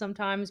digging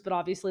sometimes, but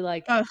obviously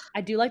like Ugh,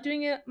 I do like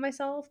doing it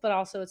myself, but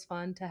also it's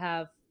fun to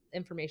have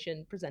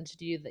information presented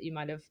to you that you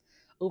might have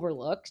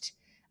overlooked.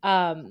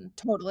 Um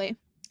totally.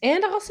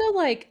 and also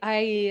like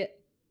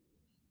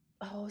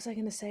what was I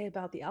gonna say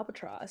about the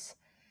albatross?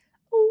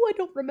 Oh, I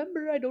don't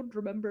remember.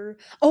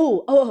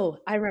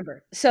 I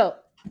remember. So,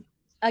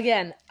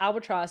 again,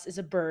 albatross is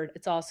a bird.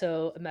 It's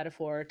also a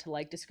metaphor to,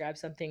 like, describe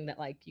something that,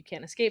 like, you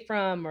can't escape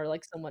from or,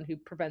 like, someone who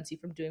prevents you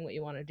from doing what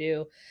you wanna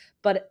do.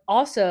 But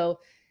also,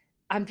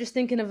 I'm just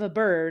thinking of a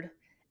bird,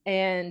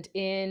 and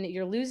in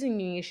You're Losing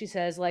Me, she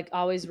says, like,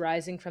 "Always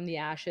rising from the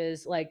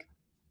ashes," like,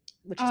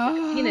 which is like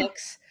a Oh,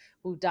 phoenix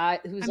who's,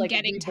 I'm like,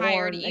 getting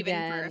tired reborn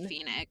even for a again.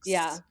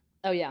 Yeah. phoenix.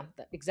 Oh, yeah,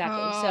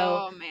 exactly.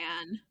 So Oh,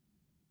 man.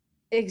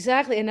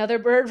 exactly, another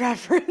bird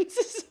reference.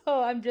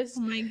 So I'm Oh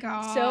just my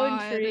so God.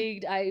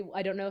 intrigued. I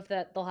don't know if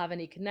that they'll have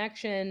any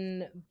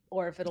connection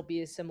or if it'll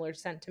be a similar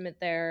sentiment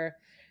there,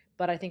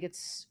 but I think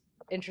it's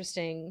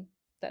interesting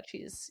that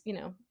she's,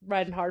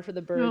 riding hard for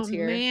the Oh, birds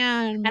here.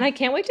 And man. I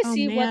can't wait to Oh,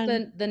 see what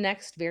man. the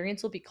next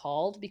variants will be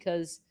called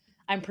because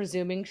I'm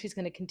presuming she's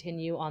going to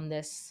continue on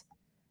this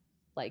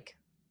like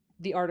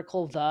the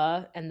article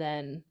the and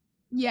then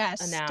a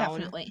Yes, noun.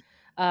 definitely.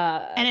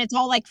 Uh And it's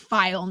all like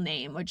file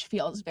name, which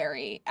feels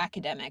very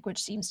academic,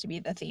 which seems to be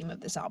the theme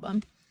of this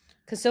album.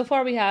 Because so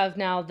far we have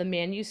now the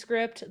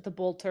manuscript, the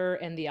bolter,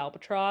 and the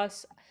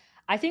albatross.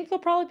 I think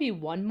there'll probably be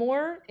one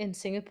more in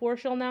Singapore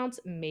she'll announce,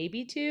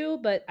 maybe two,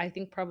 but I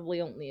think probably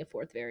only a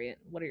fourth variant.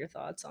 What are your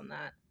thoughts on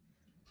that?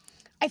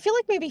 I feel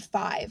like maybe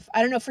five.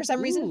 I don't know. For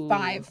some reason,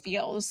 five Ooh.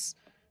 feels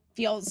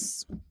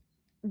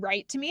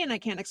right to me, and I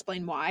can't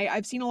explain why.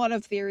 I've seen a lot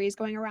of theories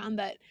going around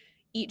that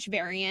each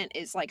variant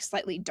is like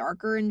slightly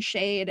darker in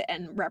shade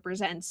and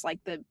represents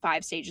like the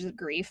five stages of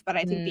grief. But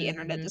I think the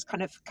internet Mhm. is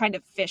kind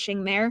of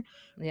fishing there.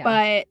 Yeah.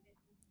 But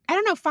I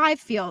don't know. Five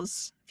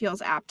feels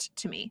apt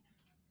to me.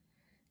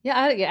 Yeah,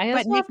 I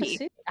guess But we'll have to Nikki,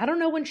 see. I don't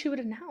know when she would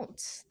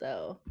announce,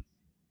 though.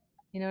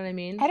 You know what I I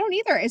mean? don't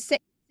either. Is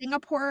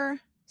Singapore?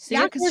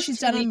 Yeah, because Singapore's she's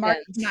 2 done on March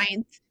weekends,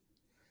 9th.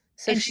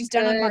 so And she she's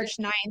done on could. March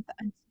 9th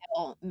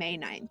until May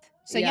 9th.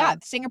 So Yeah. yeah,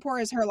 Singapore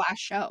is her last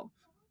show.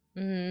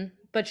 Mhm.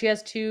 But she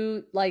has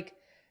 2, like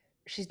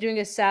she's doing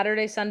a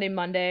Saturday, Sunday,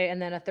 Monday,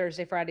 and then a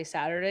Thursday, Friday,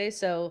 Saturday,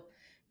 so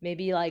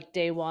maybe, like,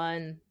 day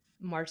 1,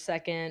 March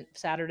 2nd,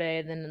 Saturday,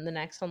 and then the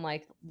next one,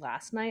 like,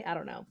 last night? I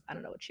don't know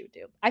what she would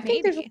do. I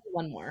think there's only Maybe.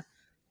 one more.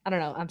 I don't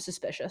know, I'm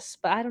suspicious,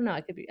 but I don't know,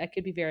 I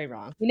could be very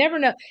wrong. You never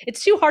know.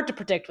 It's too hard to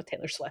predict with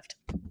Taylor Swift.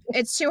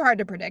 It's too hard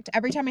to predict.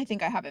 Every time I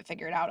think I have it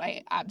figured out,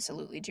 I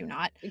absolutely do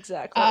not.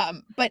 Exactly.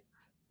 But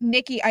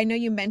Nikki, I know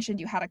you mentioned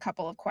you had a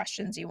couple of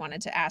questions you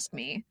wanted to ask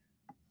me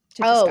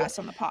to Oh, discuss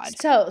on the pod.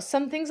 so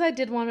some things I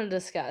did wanna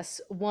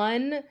discuss.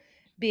 One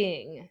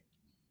being,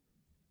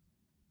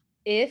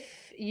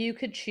 if you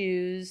could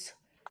choose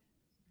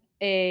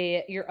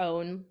a your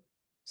own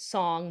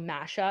song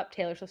mashup,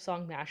 Taylor Swift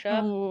song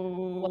mashup,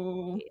 what would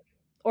Oh, it be?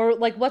 Or,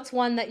 like, what's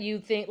one that you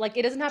think like,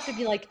 it doesn't have to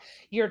be, like,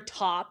 your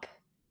top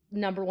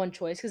number 1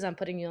 choice because 'cause I'm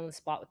putting you on the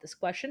spot with this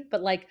question,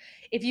 but, like,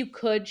 if you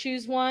could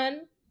choose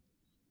one,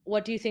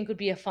 what do you think would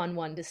be a fun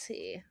one to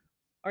see?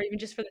 Or even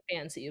just for the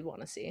fans that you'd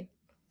wanna see?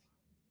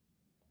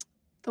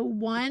 the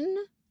one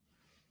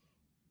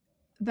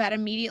that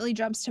immediately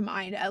jumps to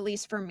mind, at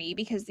least for me,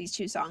 because these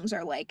two songs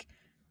are like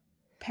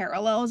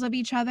parallels of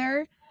each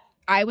other,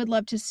 I would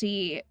love to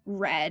see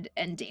Red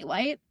and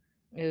Daylight.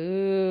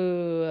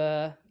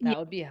 Ooh, Yeah, that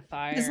would be a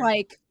because fire.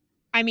 like,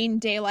 I mean,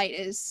 Daylight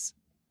is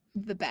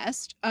the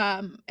best,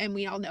 and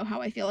we all know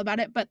how I feel about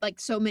it, but like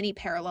so many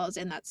parallels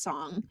in that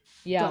song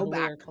Yeah, go the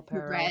back lyrical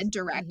to parallels. Red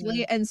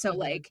directly, Mhm, and so mhm.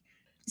 like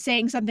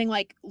saying something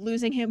like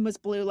losing him was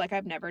blue like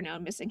I've never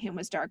known, missing him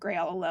was dark gray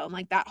all alone,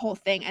 like that whole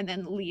thing, and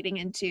then leading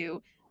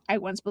into I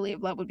once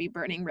believed love would be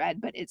burning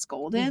red, but it's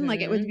golden.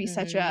 Like it would Mhm, be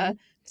mhm.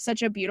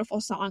 such a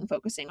beautiful song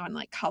focusing on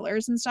like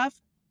colors and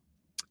stuff.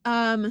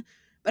 Um,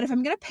 but if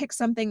I'm gonna pick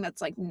something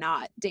that's like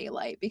not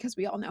Daylight, because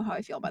we all know how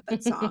I feel about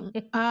that song,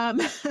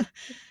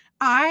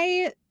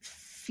 I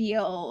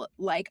feel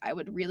like I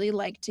would really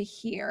like to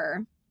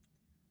hear.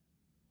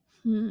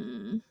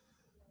 Hmm.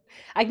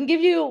 I can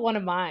give you one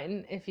of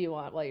mine if you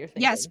want while you're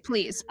Yes, thinking.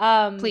 please,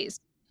 Um, please.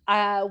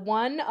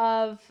 one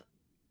of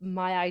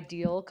my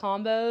ideal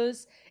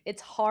combos,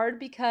 it's hard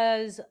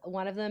because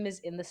one of them is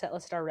in the set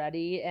list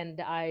already, and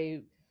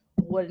I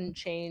wouldn't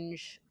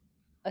change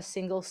a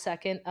single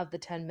second of the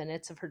 10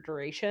 minutes of her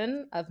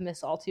duration of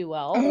Miss All Too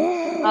Well.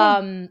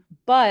 Oh,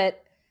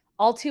 But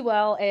All Too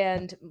Well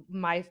and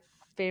my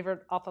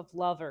favorite off of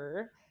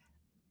Lover,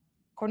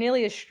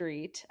 Cornelia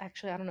Street.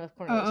 Actually, I don't know if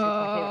Cornelia Street's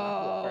my favorite off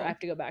of Lover. I oh, have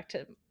to go back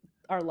to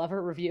our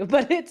Lover review,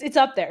 but it's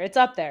up there. It's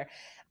up there.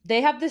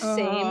 They have the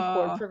same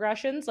chord oh,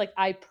 progressions. Like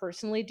I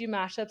personally do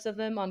mashups of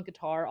them on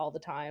guitar all the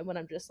time when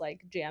I'm just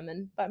like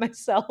jamming by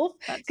myself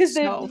because that's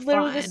they're so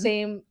literally the fun.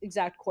 same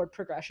exact chord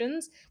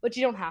progressions, which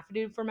you don't have to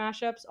do for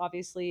mashups.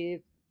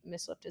 Obviously,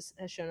 Miss Swift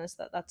has shown us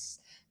that that's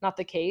not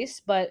the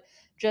case, but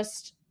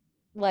just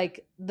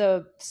like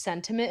the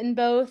sentiment in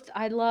both,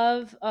 I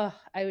love.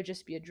 I would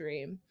just be a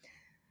dream.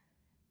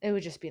 It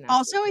would just be an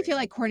Also, absolute I feel dream.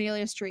 like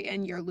Cornelia Street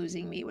and You're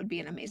Losing Me would be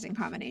an amazing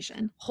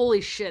combination.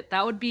 Holy shit,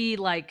 that would be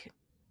like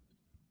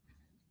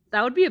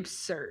that would be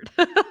absurd.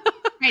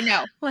 I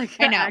know. Like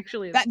I know.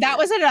 actually That absurd.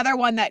 was another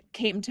one that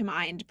came to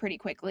mind pretty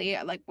quickly,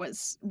 like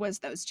was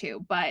those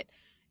two. But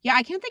yeah,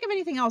 I can't think of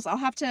anything else. I'll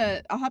have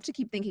to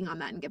keep thinking on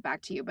that and get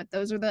back to you, but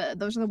those are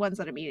the ones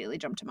that immediately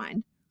jump to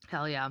mind.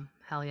 Hell yeah.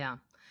 Hell yeah.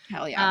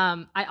 Hell yeah.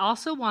 I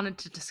also wanted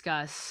to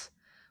discuss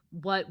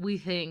what we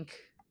think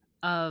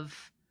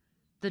of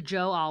the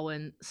Joe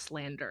Alwyn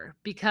slander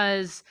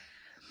because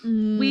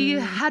we Mm,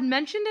 had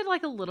mentioned it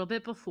like a little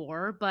bit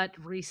before, but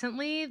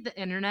recently the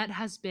internet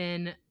has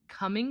been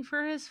coming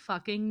for his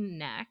fucking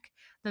neck.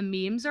 The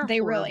memes are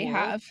they really horrible.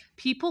 have.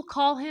 People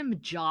call him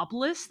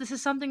jobless. This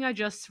is something I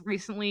just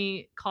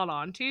recently caught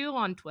on to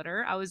on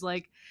Twitter. I was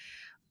like,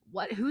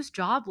 what, who's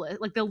jobless?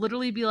 Like they'll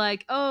literally be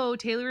like, oh,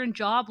 Taylor and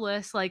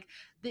jobless. Like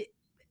they,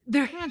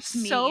 they're That's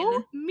so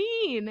mean.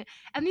 mean.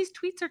 And these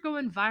tweets are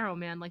going viral,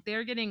 man. Like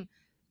they're getting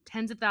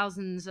tens of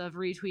thousands of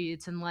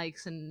retweets and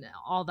likes and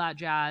all that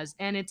jazz.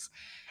 And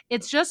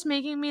it's just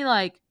making me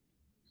like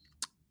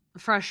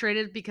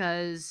frustrated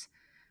because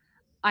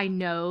I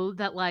know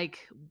that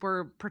like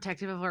we're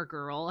protective of our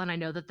girl and I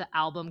know that the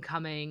album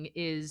coming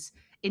is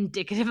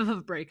indicative of a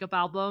breakup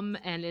album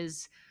and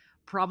is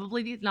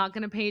probably not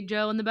going to paint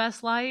Joe in the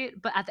best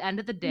light, but at the end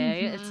of the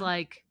day, it's Mhm.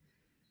 like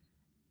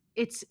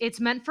it's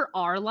meant for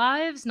our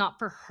lives, not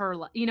for her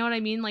you know what I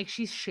mean? Like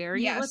she's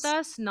sharing it with Yes.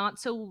 us, not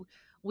so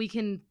we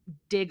can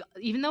dig,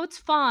 even though it's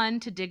fun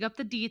to dig up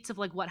the deets of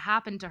like what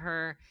happened to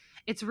her,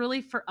 it's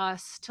really for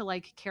us to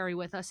like carry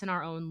with us in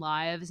our own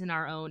lives and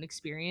our own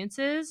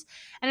experiences.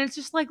 And it's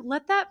just like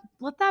let that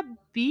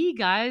be,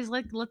 guys.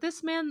 Like let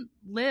this man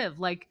live.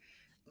 Like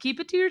keep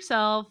it to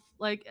yourself.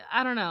 Like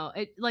I don't know.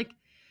 It like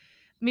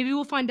maybe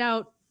we'll find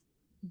out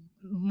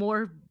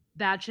more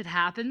bad shit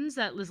happens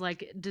that was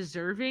like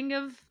deserving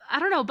of, I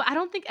don't know, but I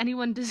don't think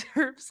anyone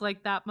deserves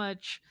like that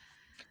much,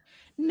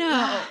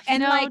 No, you and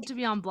know, like to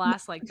be on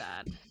blast like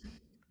that.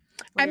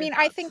 What I are your mean,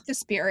 I thoughts? think the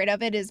spirit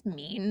of it is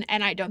mean,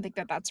 and I don't think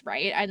that that's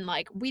right. And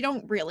like, we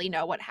don't really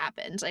know what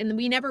happened, and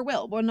we never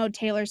will. We'll know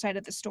Taylor's side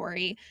of the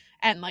story,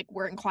 and like,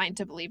 we're inclined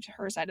to believe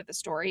her side of the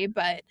story.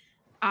 But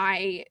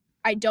I,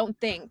 I don't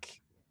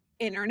think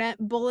internet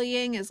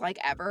bullying is like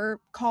ever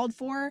called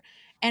for.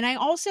 And I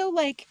also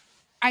like,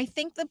 I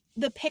think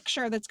the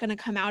picture that's going to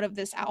come out of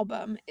this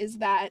album is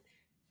that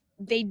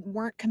they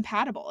weren't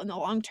compatible in the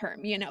long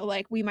term. You know,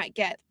 like we might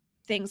get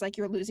things like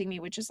You're Losing Me,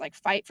 which is like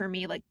fight for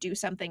me, like do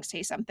something,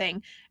 say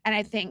something. And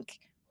I think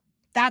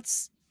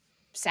that's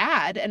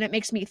sad. And it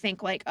makes me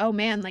think like, oh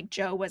man, like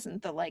Joe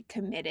wasn't the like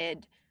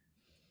committed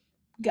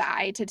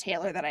guy to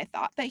Taylor that I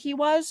thought that he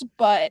was.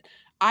 But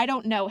I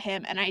don't know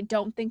him. And I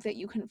don't think that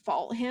you can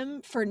fault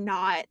him for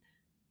not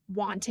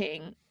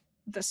wanting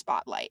the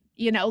spotlight.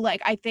 You know,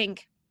 like I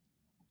think,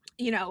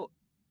 you know,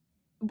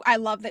 I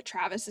love that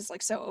Travis is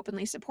like so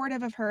openly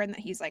supportive of her and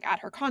that he's like at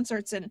her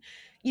concerts and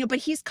but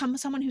he's come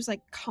someone who's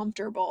like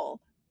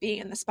comfortable being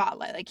in the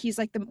spotlight. Like he's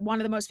like the one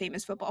of the most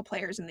famous football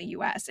players in the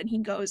US and he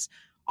goes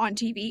on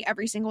TV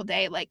every single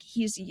day. Like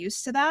he's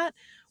used to that.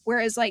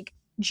 Whereas like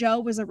Joe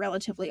was a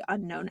relatively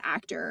unknown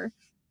actor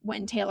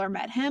when Taylor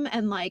met him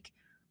and like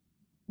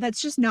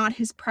that's just not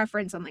his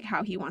preference on like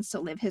how he wants to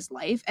live his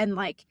life and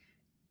like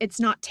it's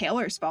not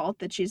Taylor's fault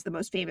that she's the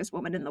most famous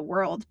woman in the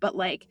world, but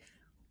like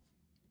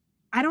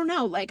I don't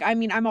know. Like, I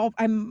mean,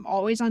 I'm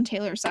always on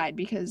Taylor's side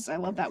because I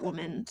love that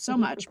woman so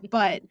much.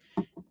 But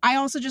I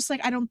also just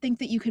like I don't think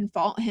that you can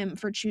fault him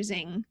for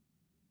choosing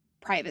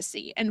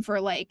privacy and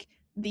for like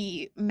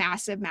the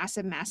massive,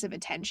 massive, massive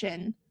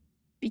attention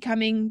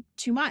becoming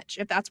too much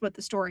if that's what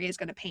the story is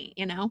going to paint,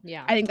 you know?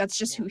 Yeah. I think that's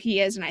just Yeah. who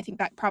he is. And I think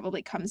that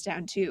probably comes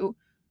down to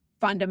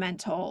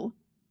fundamental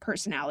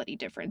personality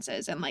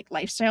differences and like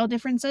lifestyle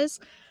differences.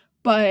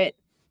 But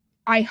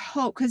I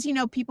hope, because you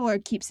know, people are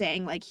keep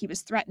saying like he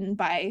was threatened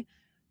by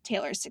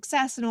Taylor's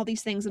success and all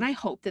these things. And I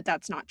hope that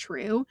that's not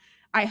true.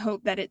 I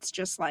hope that it's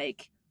just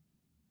like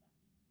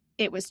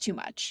it was too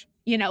much,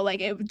 you know,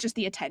 like it just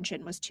the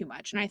attention was too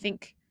much. And I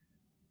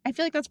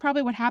feel like that's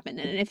probably what happened.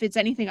 And if it's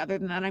anything other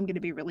than that, I'm going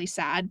to be really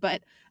sad.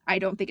 But I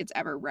don't think it's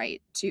ever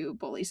right to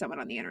bully someone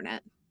on the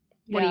internet.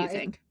 What do you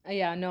think?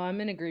 Yeah, no,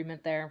 I'm in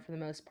agreement there for the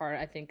most part.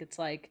 I think it's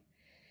like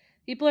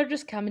people are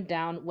just coming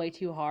down way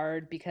too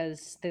hard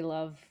because they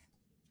love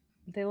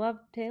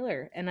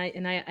Taylor, and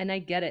I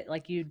get it.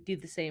 Like you do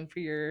the same for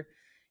your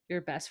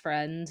best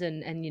friends,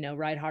 and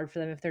ride hard for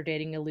them if they're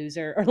dating a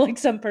loser or like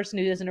some person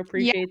who doesn't Yeah.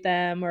 appreciate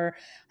them or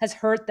has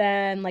hurt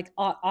them. Like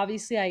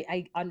obviously,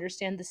 I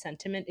understand the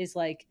sentiment is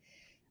like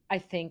I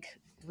think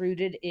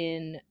rooted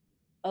in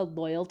a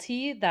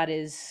loyalty that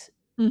is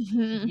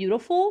Mm-hmm.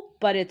 beautiful,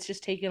 but it's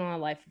just taken on a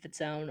life of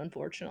its own,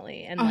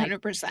 unfortunately. And like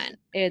 100%.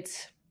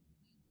 it's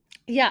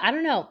yeah, I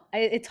don't know.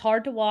 It's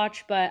hard to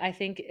watch, but I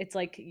think it's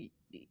like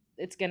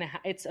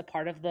it's a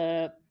part of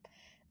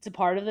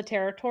the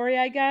territory,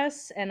 I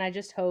guess. And I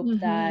just hope Mm-hmm.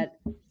 that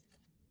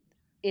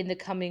in the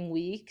coming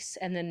weeks,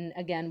 and then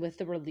again with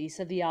the release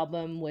of the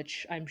album,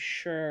 which I'm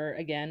sure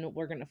again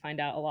we're going to find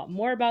out a lot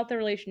more about the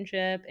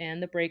relationship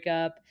and the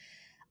breakup.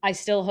 I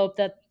still hope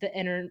that the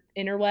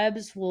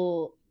interwebs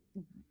will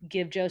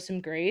give Joe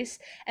some grace.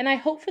 And I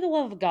hope for the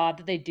love of God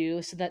that they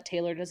do so that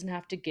Taylor doesn't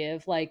have to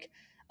give like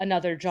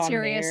another John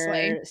Seriously.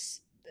 Mayer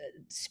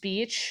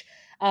speech.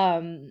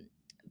 Um,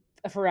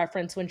 for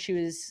reference, when she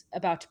was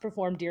about to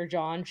perform Dear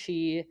John,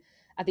 she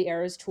at the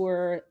Eras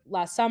tour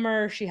last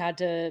summer, she had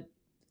to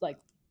like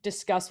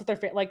discuss with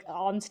her like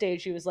on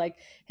stage. She was like,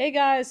 "Hey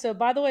guys, so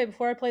by the way,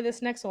 before I play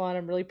this next one,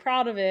 I'm really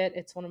proud of it.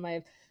 It's one of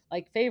my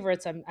like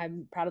favorites.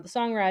 I'm proud of the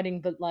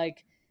songwriting, but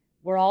like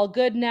we're all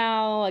good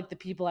now. Like the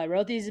people I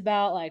wrote these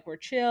about, like we're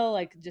chill.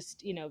 Like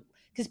just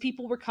because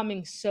people were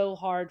coming so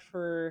hard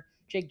for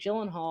Jake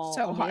Gyllenhaal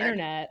So on the hard.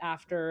 internet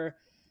after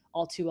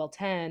all too well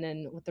 10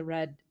 and with the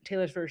red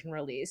Taylor's version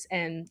release,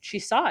 and she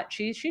saw it.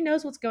 She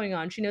knows what's going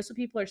on. She knows what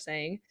people are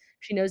saying.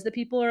 She knows that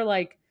people are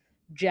like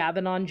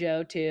jabbing on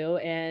Joe too,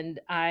 and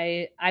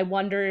I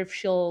wonder if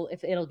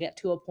it'll get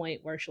to a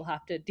point where she'll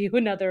have to do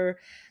another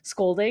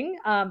scolding.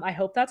 I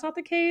hope that's not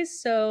the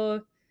case.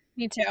 So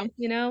Me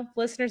too.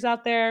 listeners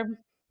out there,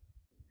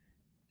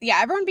 Yeah,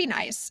 everyone be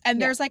nice. And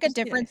yeah, there's like a just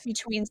be difference nice.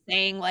 between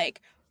saying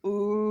like,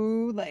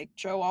 ooh, like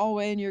Joe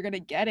Alwyn, you're gonna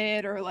get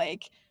it, or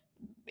like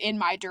in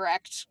my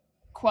direct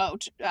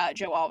quote,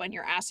 Joe Alwyn,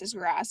 your ass is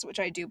grass, which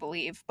I do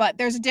believe. But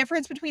there's a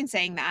difference between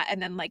saying that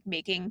and then like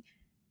making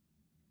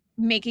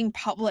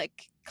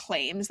public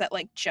claims that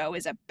like Joe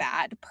is a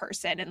bad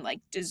person and like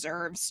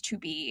deserves to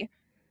be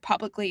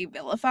publicly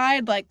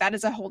vilified. Like that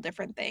is a whole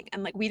different thing.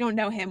 And like we don't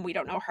know him, we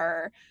don't know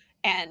her,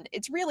 and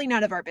it's really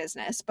none of our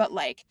business. But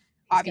like He's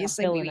got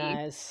obviously villain we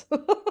eyes.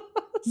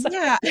 Sorry,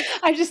 yeah,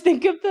 I just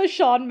think of the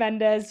Shawn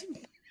Mendes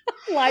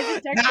lie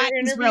detector that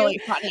is interview really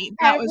funny.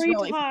 That was every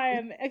really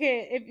funny. time.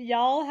 Okay, if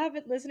y'all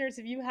haven't, listeners,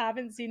 if you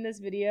haven't seen this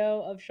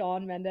video of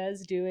Shawn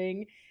Mendes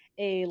doing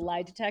a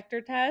lie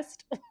detector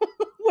test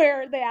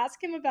where they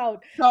ask him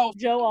about So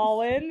Joe funny.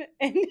 Alwyn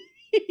and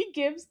he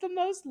gives the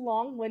most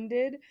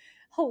long-winded,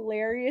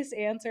 hilarious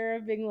answer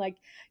of being like,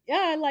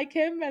 "Yeah, I like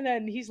him," and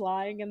then he's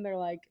lying, and they're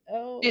like,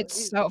 "Oh,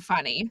 It's so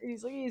funny.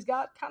 he's like he's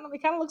got he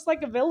kind of looks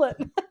like a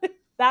villain."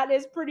 That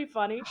is pretty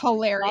funny. Not gonna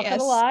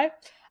Hilarious. lie.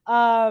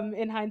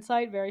 In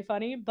hindsight, very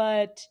funny,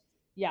 but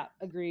yeah,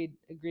 agreed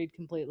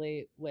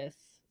completely with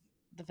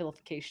the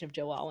vilification of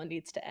Joe Alwyn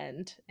needs to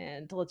end,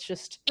 and let's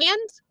just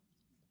And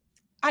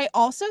I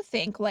also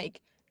think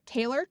like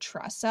Taylor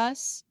trusts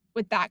us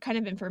with that kind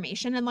of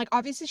information. And like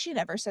obviously she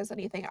never says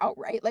anything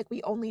outright. Like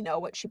we only know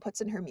what she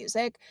puts in her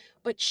music,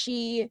 but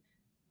she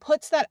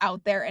puts that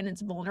out there and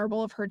it's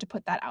vulnerable of her to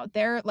put that out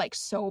there like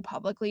so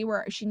publicly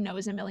where she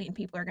knows a million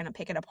people are going to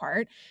pick it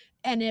apart.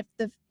 And if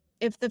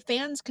the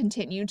fans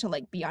continue to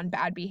like be on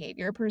bad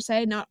behavior per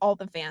se, not all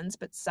the fans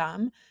but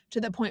some,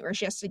 to the point where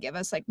she has to give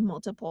us like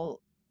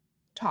multiple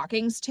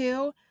talkings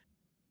to,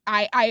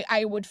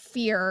 I would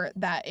fear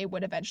that it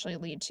would eventually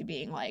lead to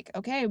being like,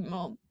 okay,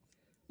 well,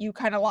 you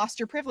kind of lost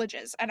your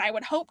privileges. And I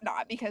would hope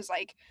not, because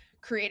like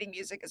creating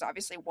music is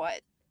obviously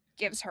what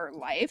gives her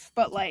life,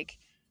 but like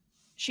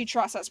she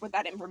trusts us with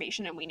that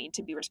information and we need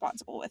to be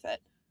responsible with it,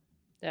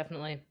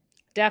 definitely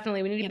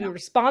we need to you be know?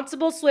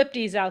 responsible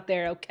Swifties out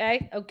there,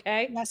 okay.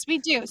 Yes, we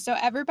do. So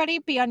everybody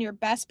be on your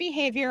best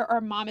behavior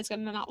or mom is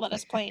going to not let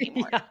us play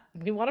anymore. Yeah,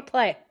 we want to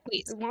play.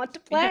 We Please. want to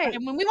And play.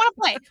 when we want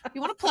to play, we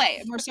want to play.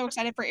 And we're so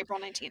excited for April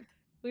 19th.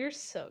 We're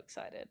so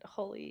excited.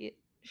 Holy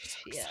So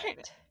excited.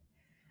 shit.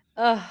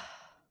 Ugh.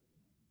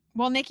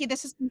 Well, Nikki,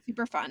 this has been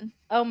super fun.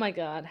 Oh my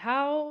god,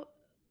 how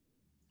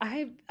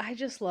I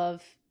just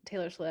love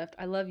Taylor Swift.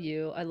 I love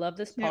you. I love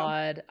this Too.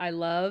 pod. I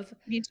love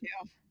Me too.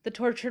 the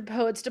Tortured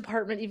Poets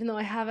department, even though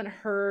I haven't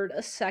heard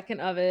a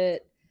second of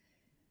it.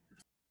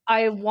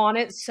 I want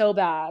it so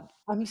bad.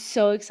 I'm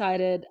so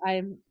excited.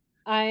 I'm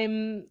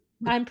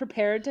I'm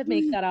prepared to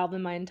make that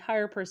album my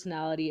entire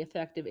personality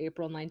effective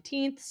April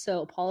 19th,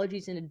 so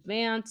apologies in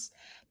advance.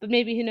 But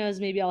maybe who knows,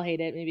 maybe I'll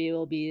hate it. Maybe it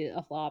will be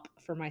a flop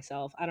for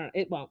myself. I don't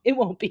know. It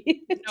won't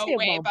be. No It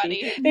way, won't be.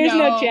 buddy. There's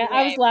no No chance.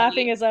 I was way,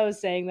 laughing buddy. as I was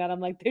saying that. I'm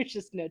like, there's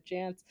just no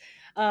chance.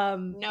 But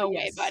No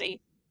way, yes,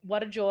 buddy.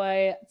 what a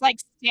joy. It's like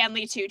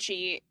Stanley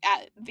Tucci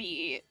at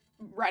the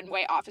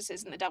runway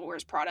offices in The Devil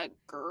Wears Prada.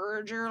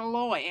 Gird your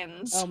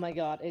loins. Oh my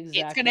god, It's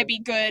gonna exactly. be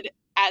good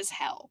as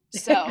hell.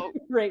 So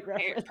Great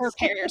reference.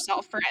 prepare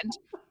yourself, friend.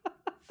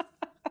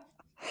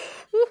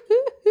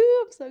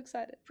 I'm so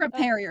excited.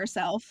 Prepare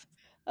yourself.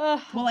 I'm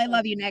Well, I so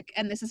love you, Nick,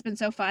 and this has been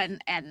so fun,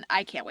 and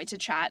I can't wait to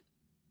chat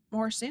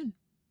more soon.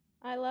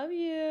 I love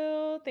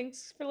you.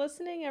 Thanks for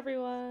listening,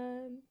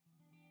 everyone.